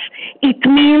much. It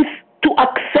means to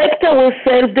accept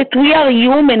ourselves that we are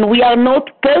human, we are not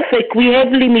perfect, we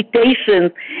have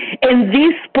limitations. And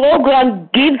this program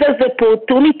gives us the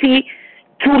opportunity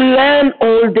to learn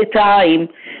all the time.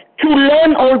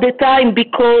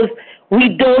 Because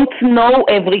we don't know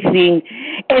everything.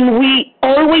 And we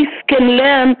always can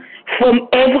learn from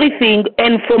everything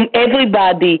and from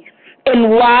everybody. And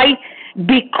why?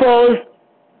 Because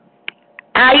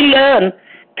I learn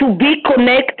to be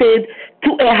connected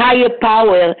to a higher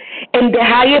power. And the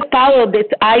higher power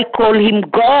that I call him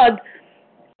God,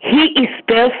 he is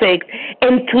perfect.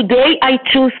 And today I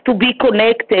choose to be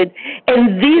connected.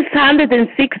 And these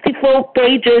 164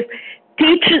 pages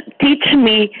teach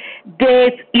me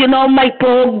that,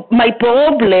 my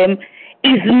problem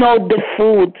is not the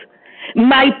food.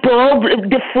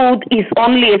 The food is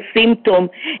only a symptom.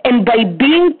 And by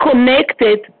being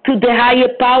connected to the higher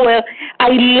power, I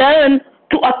learn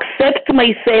to accept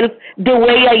myself the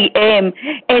way I am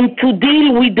and to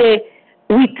deal with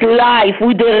life,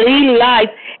 with the real life,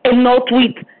 and not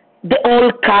with the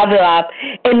old cover-up.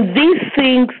 And these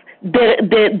things,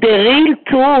 the real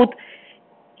truth,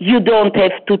 you don't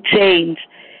have to change.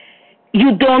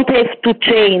 You don't have to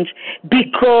change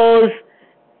because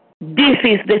this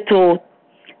is the truth.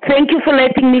 Thank you for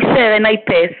letting me share, and I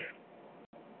pass.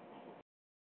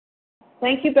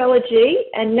 Thank you, Bella G.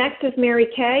 And next is Mary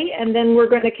Kay, and then we're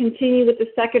going to continue with the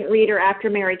second reader after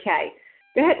Mary Kay.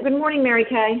 Go ahead. Good morning, Mary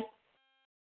Kay.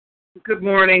 Good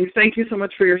morning. Thank you so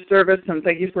much for your service, and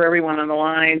thank you for everyone on the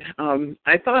line.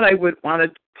 I thought I would want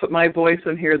to put my voice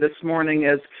in here this morning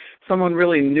as someone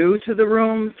really new to the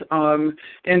rooms,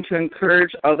 and to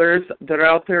encourage others that are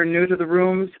out there new to the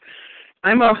rooms.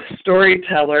 I'm a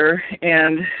storyteller,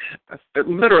 and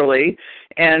literally,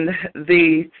 and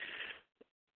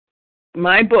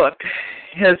my book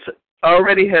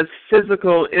already has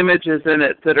physical images in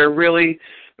it that are really,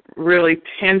 really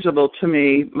tangible to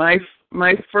me. My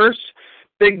first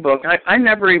big book, I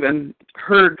never even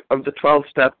heard of the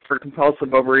 12-step for compulsive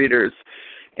overeaters.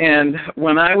 And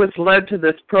when I was led to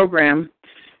this program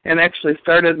and actually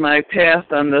started my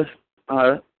path on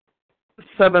the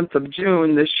 7th of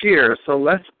June this year, so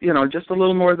just a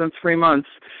little more than 3 months,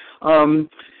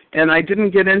 and I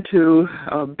didn't get into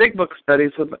big book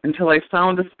studies until I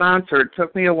found a sponsor. It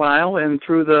took me a while, and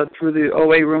through the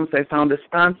OA rooms I found a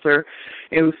sponsor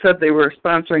who said they were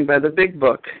sponsoring by the big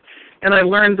book. And I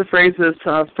learned the phrases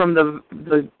from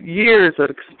the years of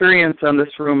experience on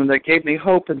this room, and that gave me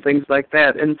hope and things like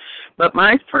that. But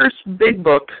my first big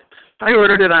book, I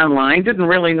ordered it online, didn't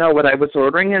really know what I was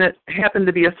ordering, and it happened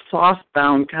to be a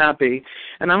soft-bound copy.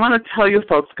 And I want to tell you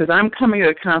folks, because I'm coming to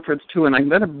a conference too, and I'm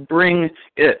going to bring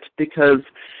it, because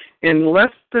in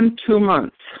less than 2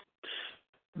 months,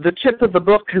 the chip of the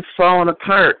book has fallen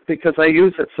apart because I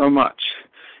use it so much.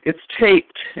 It's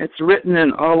taped, it's written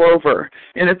in all over,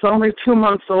 and it's only 2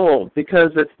 months old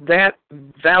because it's that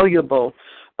valuable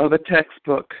of a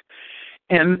textbook.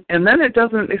 And then it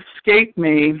doesn't escape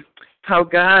me how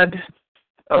God,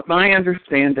 of my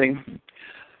understanding,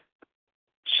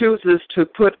 chooses to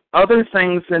put other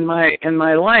things in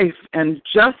my life. And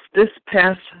just this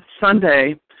past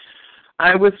Sunday,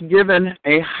 I was given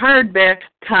a hardback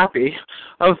copy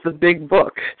of the big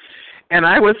book. And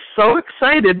I was so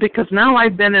excited because now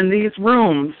I've been in these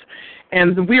rooms,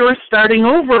 and we were starting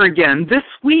over again this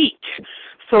week.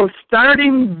 So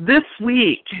starting this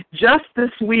week, just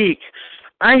this week,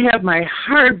 I have my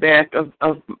hardback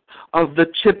of the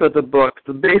chip of the book,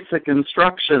 the basic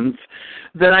instructions,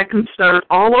 that I can start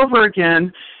all over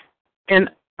again. And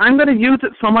I'm going to use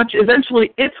it so much,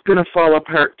 eventually it's going to fall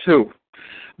apart too.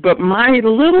 But my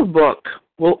little book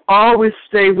will always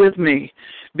stay with me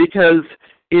because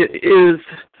it is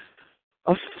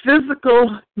a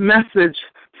physical message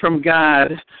from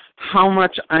God, how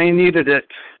much I needed it,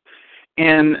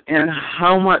 and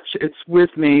how much it's with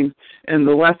me, and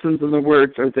the lessons and the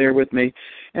words are there with me.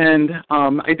 And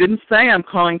I didn't say I'm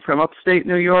calling from upstate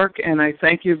New York, and I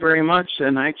thank you very much,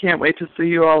 and I can't wait to see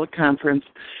you all at conference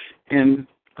in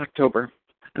October.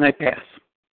 And I pass.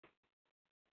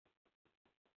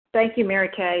 Thank you, Mary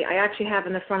Kay. I actually have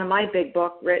in the front of my big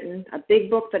book written, a big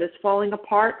book that is falling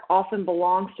apart often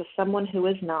belongs to someone who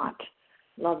is not.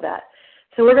 Love that.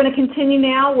 So we're going to continue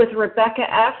now with Rebecca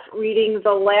F. reading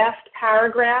the last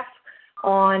paragraph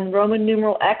on Roman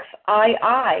numeral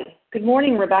XII. Good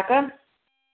morning, Rebecca.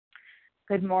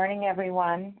 Good morning,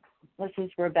 everyone. This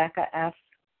is Rebecca F.,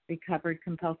 recovered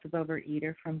compulsive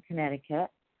overeater from Connecticut.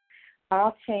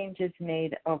 All changes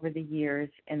made over the years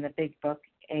in the Big Book.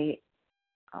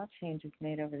 All changes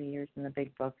made over the years in the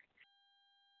Big Book.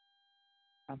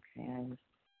 Okay, I was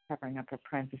covering up a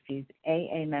parentheses.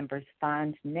 AA members'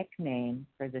 fond nickname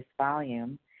for this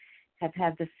volume have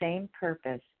had the same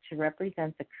purpose, to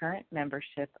represent the current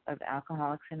membership of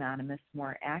Alcoholics Anonymous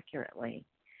more accurately,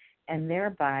 and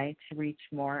thereby to reach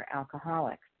more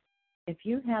alcoholics. If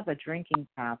you have a drinking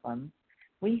problem,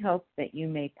 we hope that you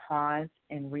may pause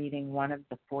in reading one of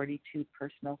the 42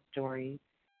 personal stories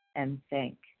and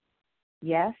think,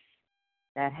 yes,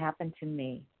 that happened to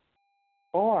me.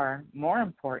 Or, more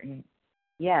important,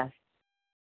 yes,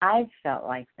 I've felt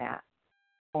like that.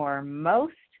 Or,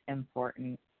 most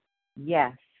important,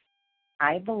 yes,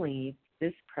 I believe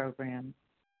this program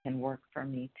can work for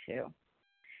me too.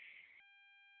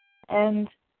 And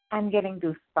I'm getting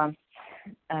goosebumps.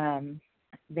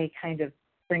 They kind of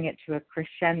bring it to a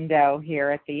crescendo here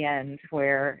at the end,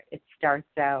 where it starts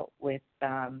out with,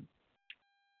 let's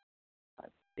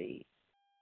see.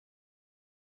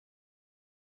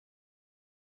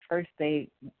 First, they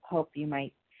hope you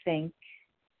might think,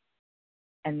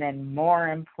 and then more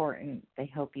important, they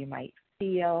hope you might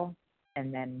feel,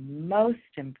 and then most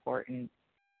important,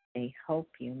 they hope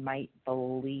you might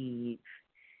believe.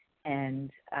 And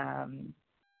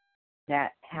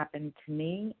that happened to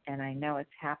me, and I know it's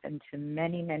happened to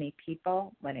many, many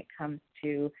people when it comes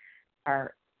to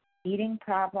our eating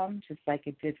problem, just like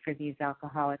it did for these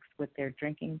alcoholics with their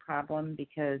drinking problem,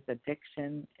 because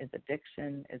addiction is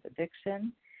addiction is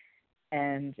addiction.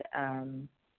 And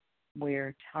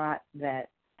we're taught that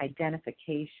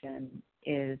identification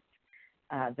is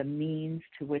the means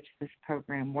to which this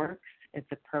program works.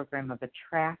 It's a program of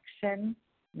attraction,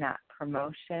 not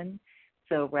promotion.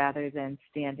 So rather than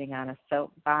standing on a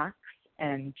soapbox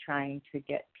and trying to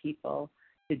get people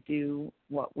to do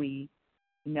what we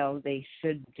know they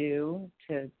should do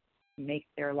to make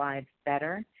their lives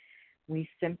better, we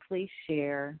simply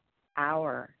share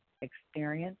our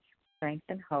experience, strength,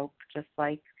 and hope, just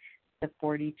like the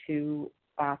 42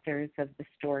 authors of the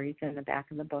stories in the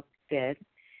back of the book did.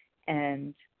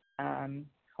 And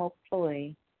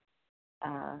hopefully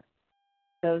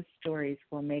those stories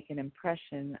will make an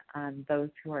impression on those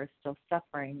who are still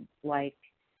suffering, like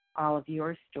all of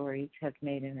your stories have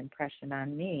made an impression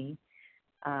on me,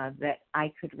 that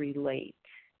I could relate.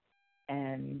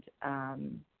 And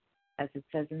as it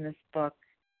says in this book,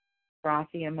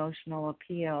 frothy emotional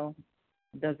appeal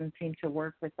doesn't seem to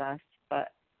work with us,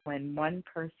 but when one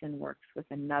person works with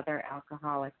another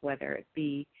alcoholic, whether it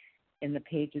be in the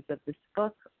pages of this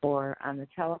book or on the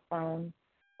telephone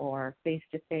or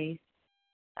face-to-face,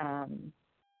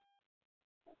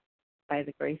 by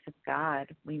the grace of God,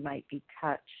 we might be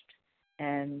touched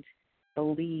and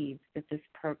believe that this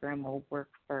program will work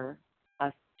for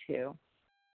us too.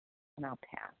 And I'll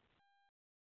pass.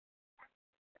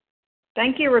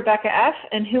 Thank you, Rebecca F.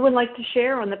 And who would like to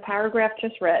share on the paragraph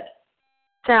just read?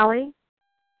 Sally?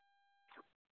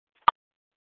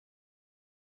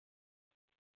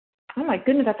 Oh, my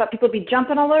goodness. I thought people would be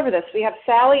jumping all over this. We have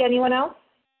Sally. Anyone else?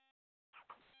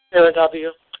 Sarah W.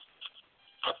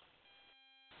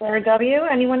 Sarah W.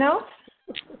 Anyone else?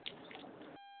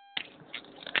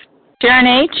 Sharon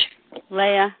H.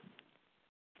 Leah.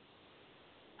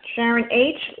 Sharon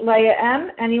H. Leah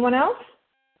M. Anyone else?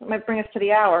 That might bring us to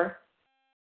the hour.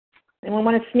 Anyone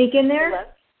want to sneak in there?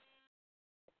 Celeste.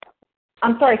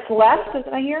 I'm sorry, Celeste,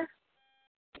 did I hear?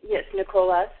 Yes,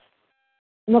 Nicole S.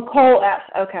 Nicole S.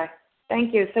 Okay,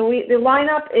 thank you. So the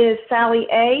lineup is Sally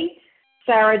A.,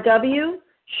 Sarah W.,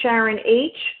 Sharon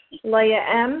H., Leah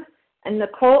M., and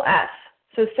Nicole S.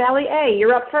 So Sally A.,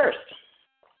 you're up first.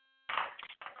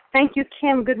 Thank you,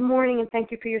 Kim. Good morning, and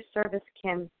thank you for your service,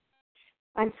 Kim.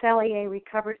 I'm Sally A.,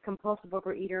 recovered compulsive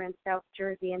overeater in South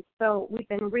Jersey, and so we've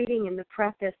been reading in the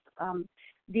preface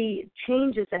the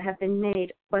changes that have been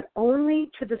made, but only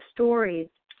to the stories.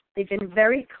 They've been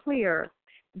very clear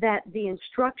that the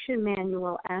instruction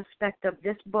manual aspect of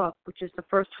this book, which is the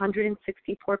first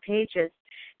 164 pages,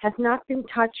 has not been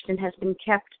touched and has been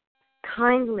kept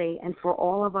kindly and for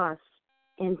all of us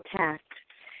intact.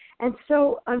 And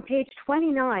so on page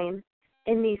 29,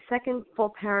 in the second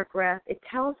full paragraph, it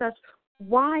tells us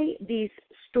why these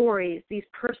stories, these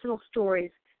personal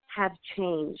stories, have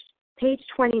changed. Page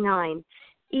 29,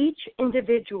 each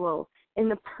individual in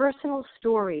the personal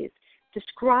stories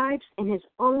describes in his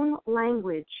own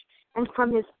language and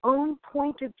from his own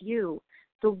point of view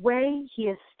the way he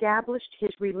established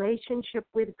his relationship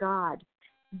with God.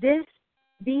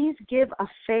 These give a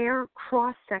fair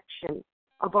cross-section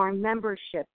of our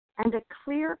membership and a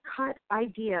clear-cut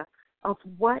idea of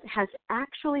what has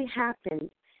actually happened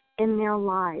in their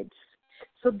lives.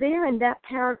 So there in that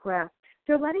paragraph,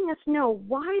 they're letting us know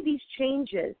why these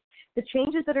changes, the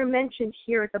changes that are mentioned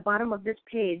here at the bottom of this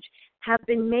page, have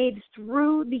been made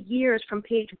through the years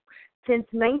since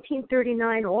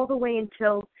 1939 all the way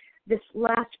until this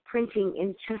last printing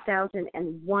in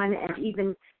 2001 and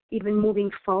even moving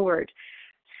forward.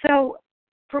 So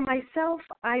for myself,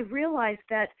 I realized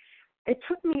that it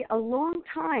took me a long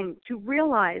time to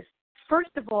realize, first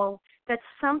of all, that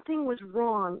something was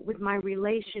wrong with my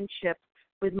relationship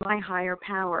with my higher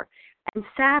power. And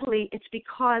sadly, it's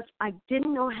because I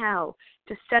didn't know how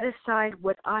to set aside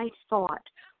what I thought.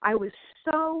 I was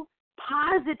so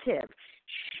positive,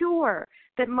 sure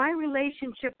that my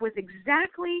relationship was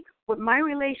exactly what my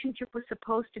relationship was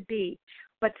supposed to be.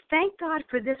 But thank God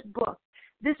for this book.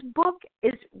 This book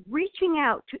is reaching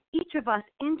out to each of us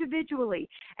individually,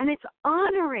 and it's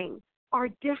honoring our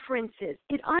differences.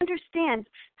 It understands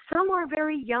some are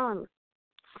very young,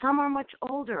 some are much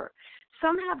older.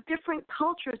 Some have different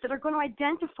cultures that are going to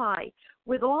identify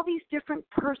with all these different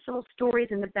personal stories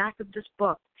in the back of this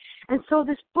book. And so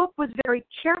this book was very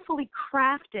carefully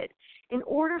crafted in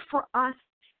order for us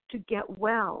to get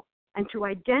well and to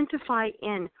identify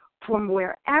in from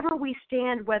wherever we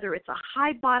stand, whether it's a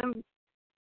high-bottom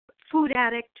food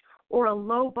addict or a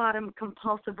low-bottom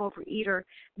compulsive overeater.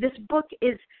 This book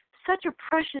is such a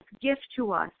precious gift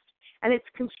to us, and it's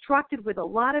constructed with a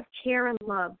lot of care and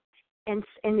love. And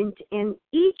in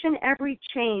each and every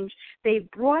change, they've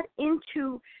brought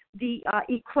into the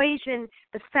equation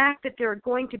the fact that there are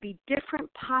going to be different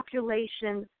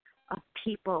populations of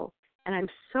people. And I'm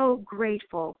so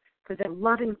grateful for the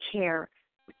love and care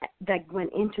that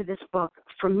went into this book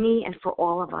for me and for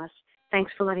all of us.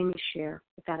 Thanks for letting me share.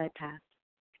 With that, I pass.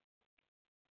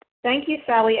 Thank you,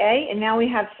 Sally A. And now we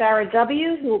have Sarah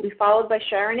W., who will be followed by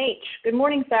Sharon H. Good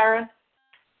morning, Sarah.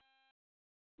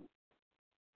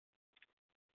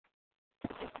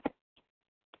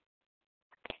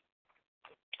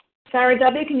 Sarah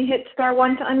W., can you hit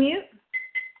 *1 to unmute?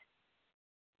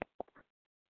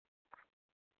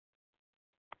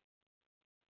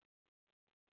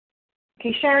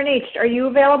 Okay, Sharon H., are you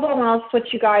available? And I'll switch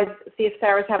you guys, see if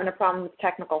Sarah's having a problem with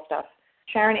technical stuff.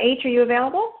 Sharon H., are you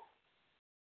available?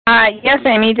 Yes,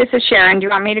 Amy, this is Sharon. Do you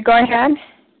want me to go ahead?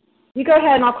 You go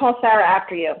ahead, and I'll call Sarah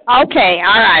after you. Okay,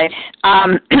 all right.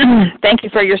 Thank you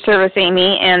for your service,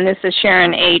 Amy. And this is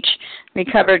Sharon H.,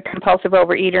 recovered compulsive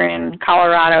overeater in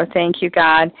Colorado. Thank you,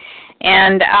 God.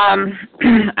 And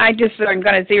I just am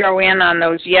going to zero in on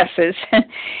those yeses.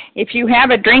 If you have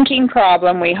a drinking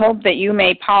problem, we hope that you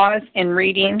may pause in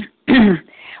reading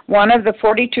one of the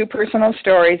 42 personal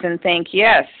stories and think,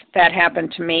 yes, that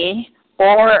happened to me.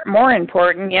 Or, more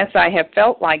important, yes, I have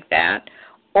felt like that.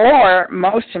 Or,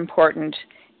 most important,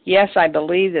 yes, I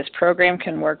believe this program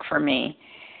can work for me.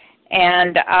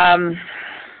 And,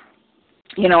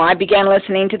 I began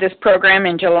listening to this program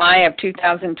in July of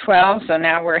 2012, so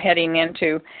now we're heading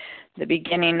into the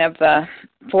beginning of the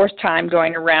fourth time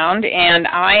going around. And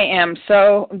I am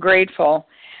so grateful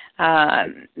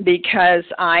because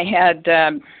I've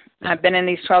been in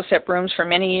these 12-step rooms for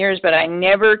many years, but I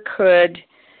never could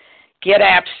get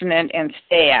abstinent and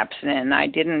stay abstinent.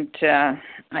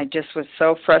 I just was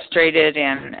so frustrated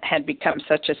and had become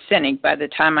such a cynic by the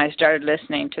time I started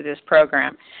listening to this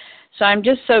program. So I'm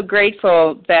just so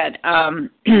grateful that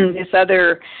this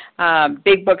other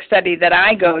big book study that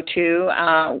I go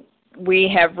to,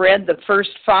 we have read the first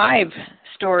 5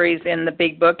 stories in the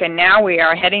big book, and now we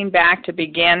are heading back to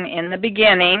begin in the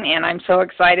beginning, and I'm so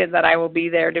excited that I will be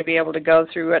there to be able to go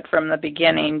through it from the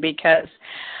beginning because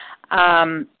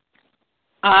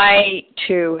I,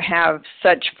 too, have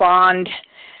such fond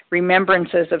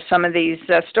remembrances of some of these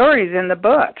stories in the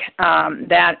book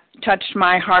that touched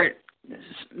my heart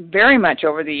very much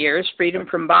over the years. Freedom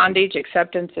from bondage,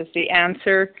 acceptance is the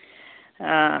answer.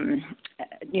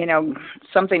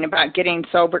 Something about getting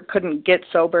sober, couldn't get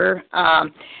sober.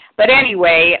 But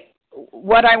anyway,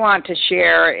 what I want to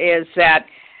share is that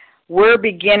we're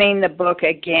beginning the book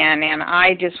again, and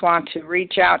I just want to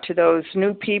reach out to those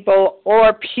new people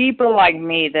or people like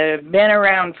me that have been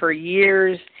around for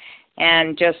years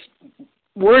and just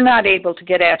were not able to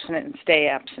get abstinent and stay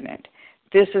abstinent.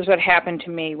 This is what happened to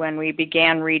me when we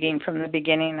began reading from the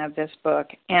beginning of this book.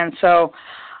 And so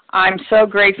I'm so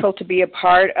grateful to be a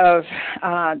part of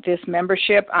this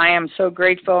membership. I am so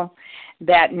grateful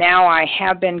that now I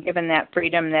have been given that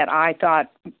freedom that I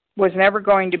thought was never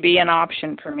going to be an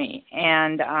option for me.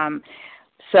 And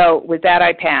so with that,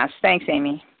 I pass. Thanks,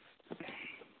 Amy.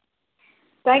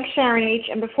 Thanks, Sharon H.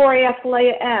 And before I ask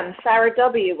Leah M., Sarah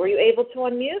W., were you able to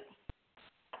unmute?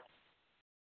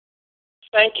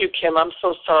 Thank you, Kim. I'm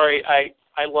so sorry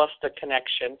I lost the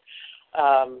connection,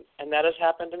 and that has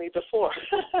happened to me before.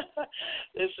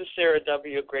 This is Sarah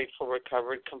W., a grateful,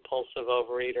 recovered, compulsive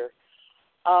overeater.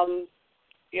 I'm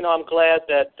glad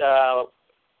that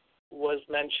was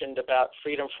mentioned about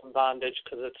freedom from bondage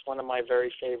because it's one of my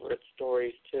very favorite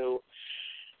stories, too.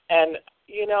 And,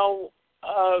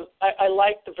 I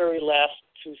like the very last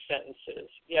two sentences.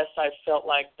 Yes, I felt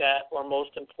like that, or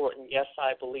most important, yes,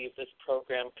 I believe this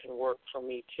program can work for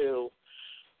me, too.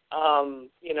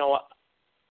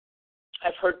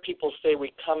 I've heard people say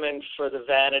we come in for the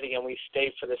vanity and we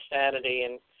stay for the sanity,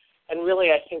 and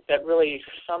really I think that really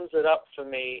sums it up for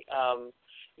me.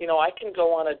 I can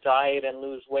go on a diet and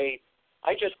lose weight.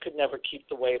 I just could never keep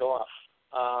the weight off.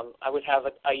 I would have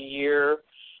a year,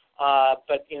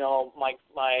 but,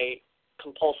 my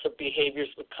compulsive behaviors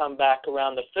would come back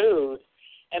around the food,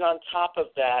 and on top of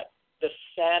that, the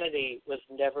sanity was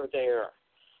never there.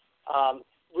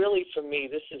 Really, for me,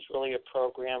 this is really a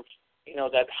program,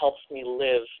 that helps me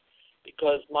live,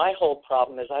 because my whole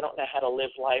problem is I don't know how to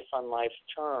live life on life's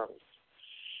terms.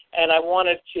 And I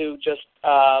wanted to just,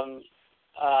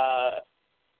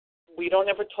 we don't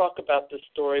ever talk about this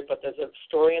story, but there's a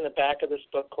story in the back of this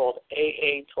book called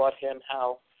AA Taught Him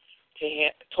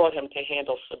to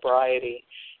Handle Sobriety,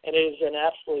 and it is an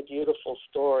absolutely beautiful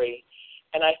story.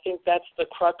 And I think that's the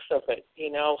crux of it.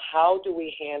 How do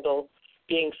we handle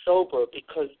being sober?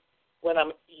 Because when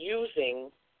I'm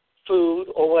using food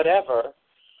or whatever,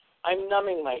 I'm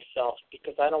numbing myself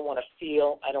because I don't want to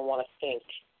feel, I don't want to think.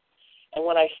 And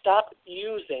when I stop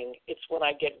using, it's when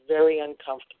I get very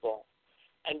uncomfortable.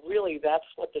 And really, that's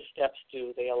what the steps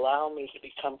do. They allow me to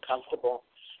become comfortable.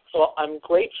 So I'm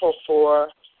grateful for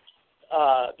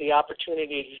the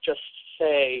opportunity to just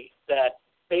say that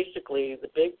basically the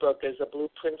big book is a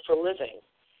blueprint for living.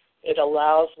 It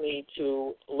allows me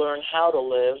to learn how to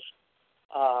live,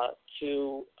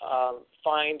 to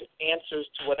find answers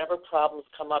to whatever problems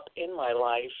come up in my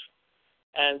life,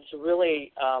 and to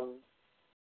really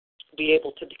be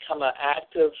able to become an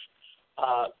active,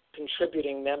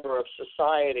 contributing member of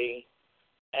society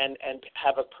and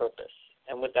have a purpose.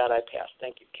 And with that, I pass.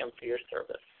 Thank you, Kim, for your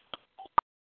service.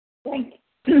 Thank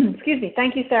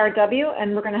you, Sarah W.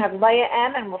 And we're going to have Leah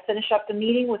M., and we'll finish up the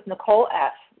meeting with Nicole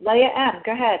F. Leah M.,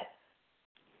 go ahead.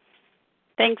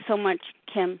 Thanks so much,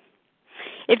 Kim.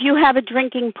 If you have a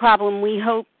drinking problem, we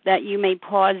hope that you may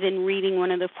pause in reading one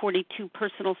of the 42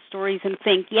 personal stories and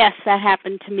think, yes, that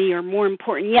happened to me, or more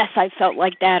important, yes, I felt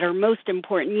like that, or most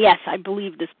important, yes, I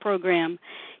believe this program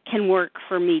can work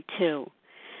for me too.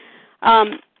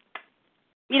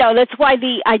 That's why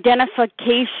the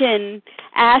identification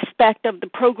aspect of the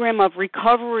program of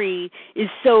recovery is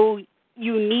so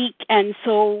unique and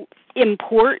so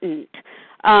important.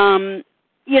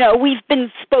 We've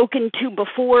been spoken to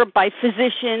before by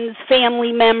physicians,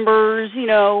 family members,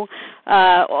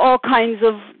 all kinds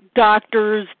of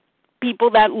doctors,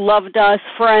 people that loved us,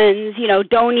 friends,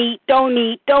 don't eat, don't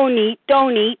eat, don't eat,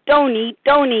 don't eat, don't eat,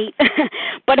 don't eat.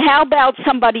 But how about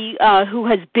somebody who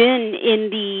has been in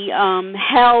the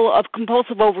hell of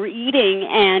compulsive overeating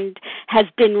and has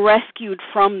been rescued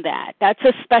from that? That's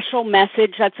a special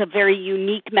message. That's a very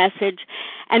unique message.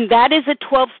 And that is a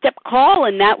 12-step call,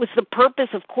 and that was the purpose,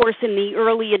 of course, in the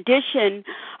early edition,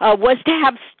 was to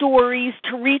have stories,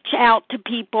 to reach out to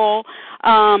people,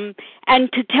 and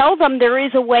to tell them there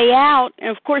is a way out. And,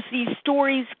 of course, these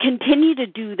stories continue to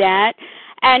do that.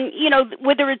 And,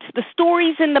 whether it's the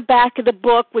stories in the back of the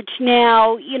book, which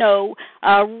now,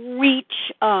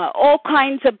 reach all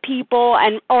kinds of people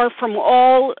and are from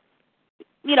all,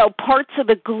 parts of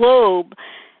the globe,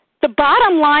 the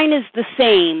bottom line is the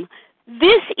same.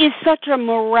 This is such a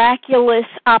miraculous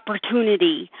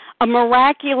opportunity, a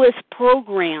miraculous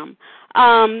program.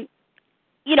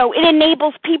 It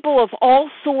enables people of all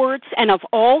sorts and of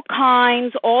all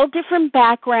kinds, all different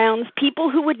backgrounds, people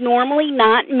who would normally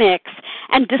not mix,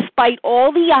 and despite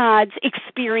all the odds,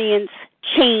 experience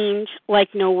change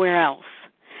like nowhere else.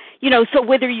 So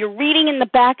whether you're reading in the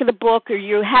back of the book or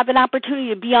you have an opportunity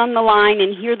to be on the line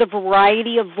and hear the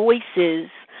variety of voices,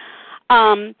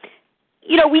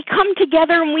 we come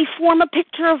together and we form a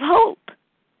picture of hope.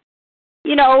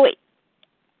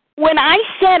 When I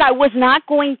said I was not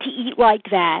going to eat like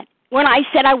that, when I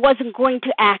said I wasn't going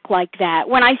to act like that,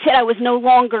 when I said I was no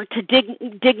longer to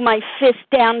dig my fist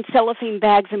down cellophane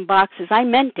bags and boxes, I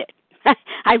meant it.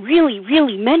 I really,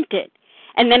 really meant it.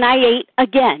 And then I ate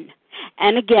again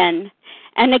and again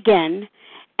and again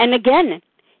and again.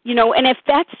 And if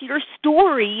that's your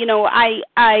story,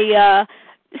 I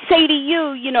say to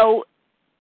you,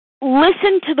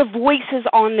 listen to the voices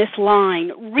on this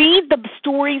line. Read the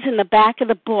stories in the back of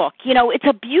the book. You know, it's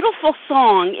a beautiful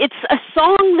song. It's a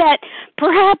song that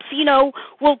perhaps, you know,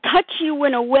 will touch you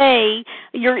in a way,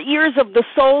 your ears of the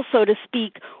soul, so to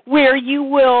speak, where you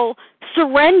will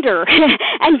surrender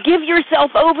and give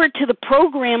yourself over to the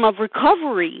program of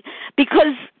recovery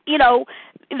because, you know,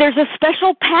 there's a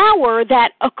special power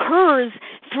that occurs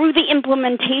through the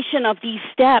implementation of these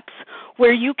steps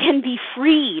where you can be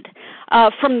freed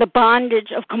from the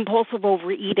bondage of compulsive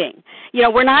overeating. You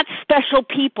know, we're not special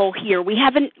people here. We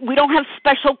don't have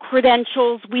special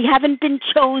credentials. We haven't been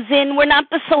chosen. We're not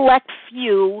the select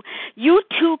few. You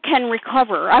too can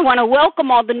recover. I want to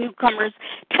welcome all the newcomers,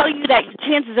 tell you that your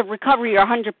chances of recovery are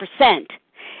 100%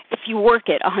 if you work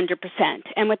it 100%.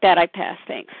 And with that, I pass.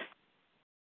 Thanks.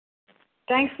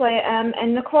 Thanks, Leah M.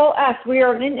 And Nicole S., we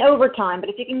are in overtime, but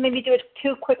if you can maybe do a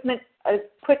quick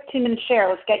 2-minute share,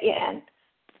 let's get you in.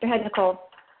 Go ahead, Nicole.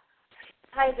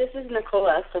 Hi, this is Nicole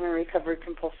S. I'm a recovered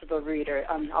compulsive overeater.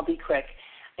 I'll be quick.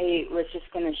 I was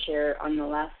just going to share on the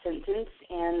last sentence,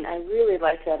 and I really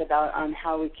like that about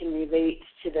how we can relate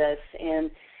to this.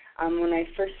 And when I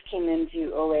first came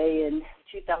into OA in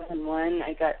 2001, I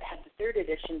had the 3rd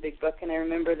edition Big Book, and I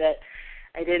remember that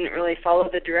I didn't really follow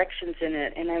the directions in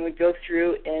it, and I would go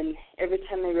through, and every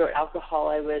time I wrote alcohol,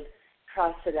 I would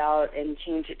cross it out and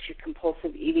change it to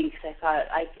compulsive eating because I thought,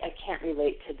 I can't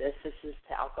relate to this. This is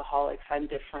to alcoholics. I'm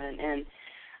different. And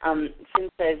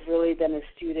since I've really been a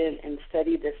student and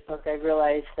studied this book, I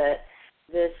realized that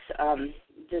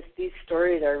these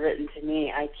stories are written to me.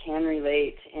 I can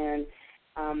relate, and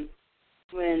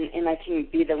I can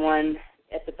be the one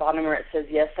at the bottom where it says,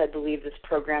 yes, I believe this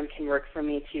program can work for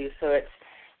me too. So it's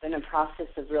been a process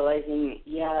of realizing,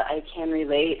 yeah, I can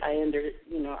relate.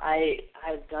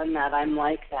 I've done that. I'm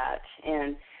like that,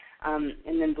 and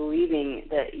then believing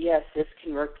that yes, this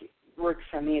can work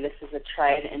for me. This is a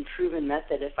tried and proven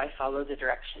method if I follow the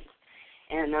directions.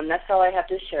 And that's all I have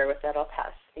to share. With that, I'll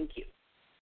pass. Thank you.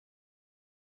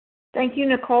 Thank you,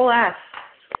 Nicole S.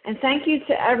 And thank you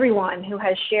to everyone who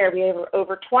has shared. We have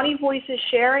over 20 voices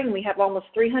sharing. We have almost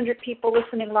 300 people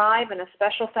listening live, and a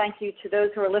special thank you to those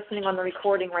who are listening on the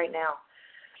recording right now.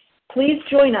 Please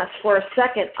join us for a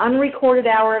second unrecorded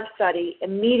hour of study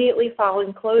immediately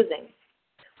following closing.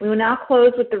 We will now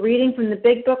close with the reading from the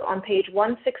Big Book on page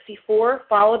 164,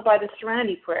 followed by the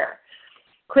Serenity Prayer.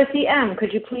 Chrissy M.,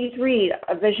 could you please read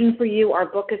A Vision for You, Our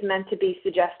Book is Meant to Be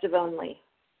Suggestive Only?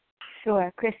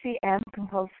 Sure. Chrissy M.,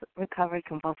 recovered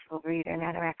compulsive overeater and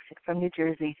anorexic from New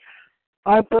Jersey.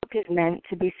 Our book is meant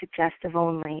to be suggestive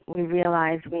only. We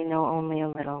realize we know only a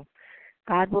little.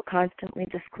 God will constantly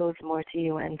disclose more to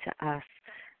you and to us.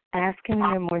 Ask Him in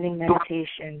your morning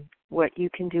meditation what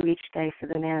you can do each day for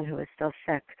the man who is still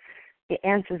sick. The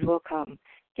answers will come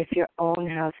if your own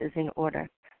house is in order.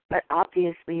 But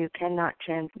obviously you cannot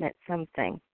transmit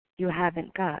something you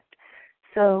haven't got.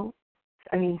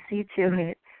 See to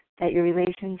it that your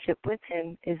relationship with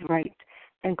Him is right,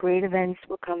 and great events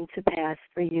will come to pass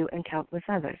for you and countless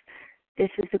others. This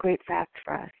is the great fact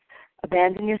for us.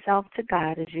 Abandon yourself to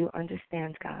God as you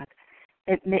understand God.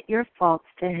 Admit your faults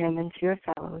to Him and to your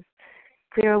fellows.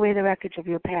 Clear away the wreckage of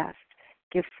your past.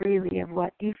 Give freely of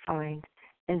what you find,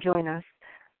 and join us.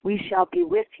 We shall be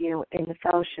with you in the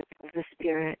fellowship of the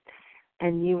Spirit,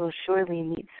 and you will surely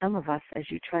meet some of us as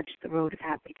you trudge the road of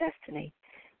happy destiny.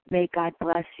 May God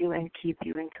bless you and keep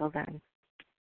you until then.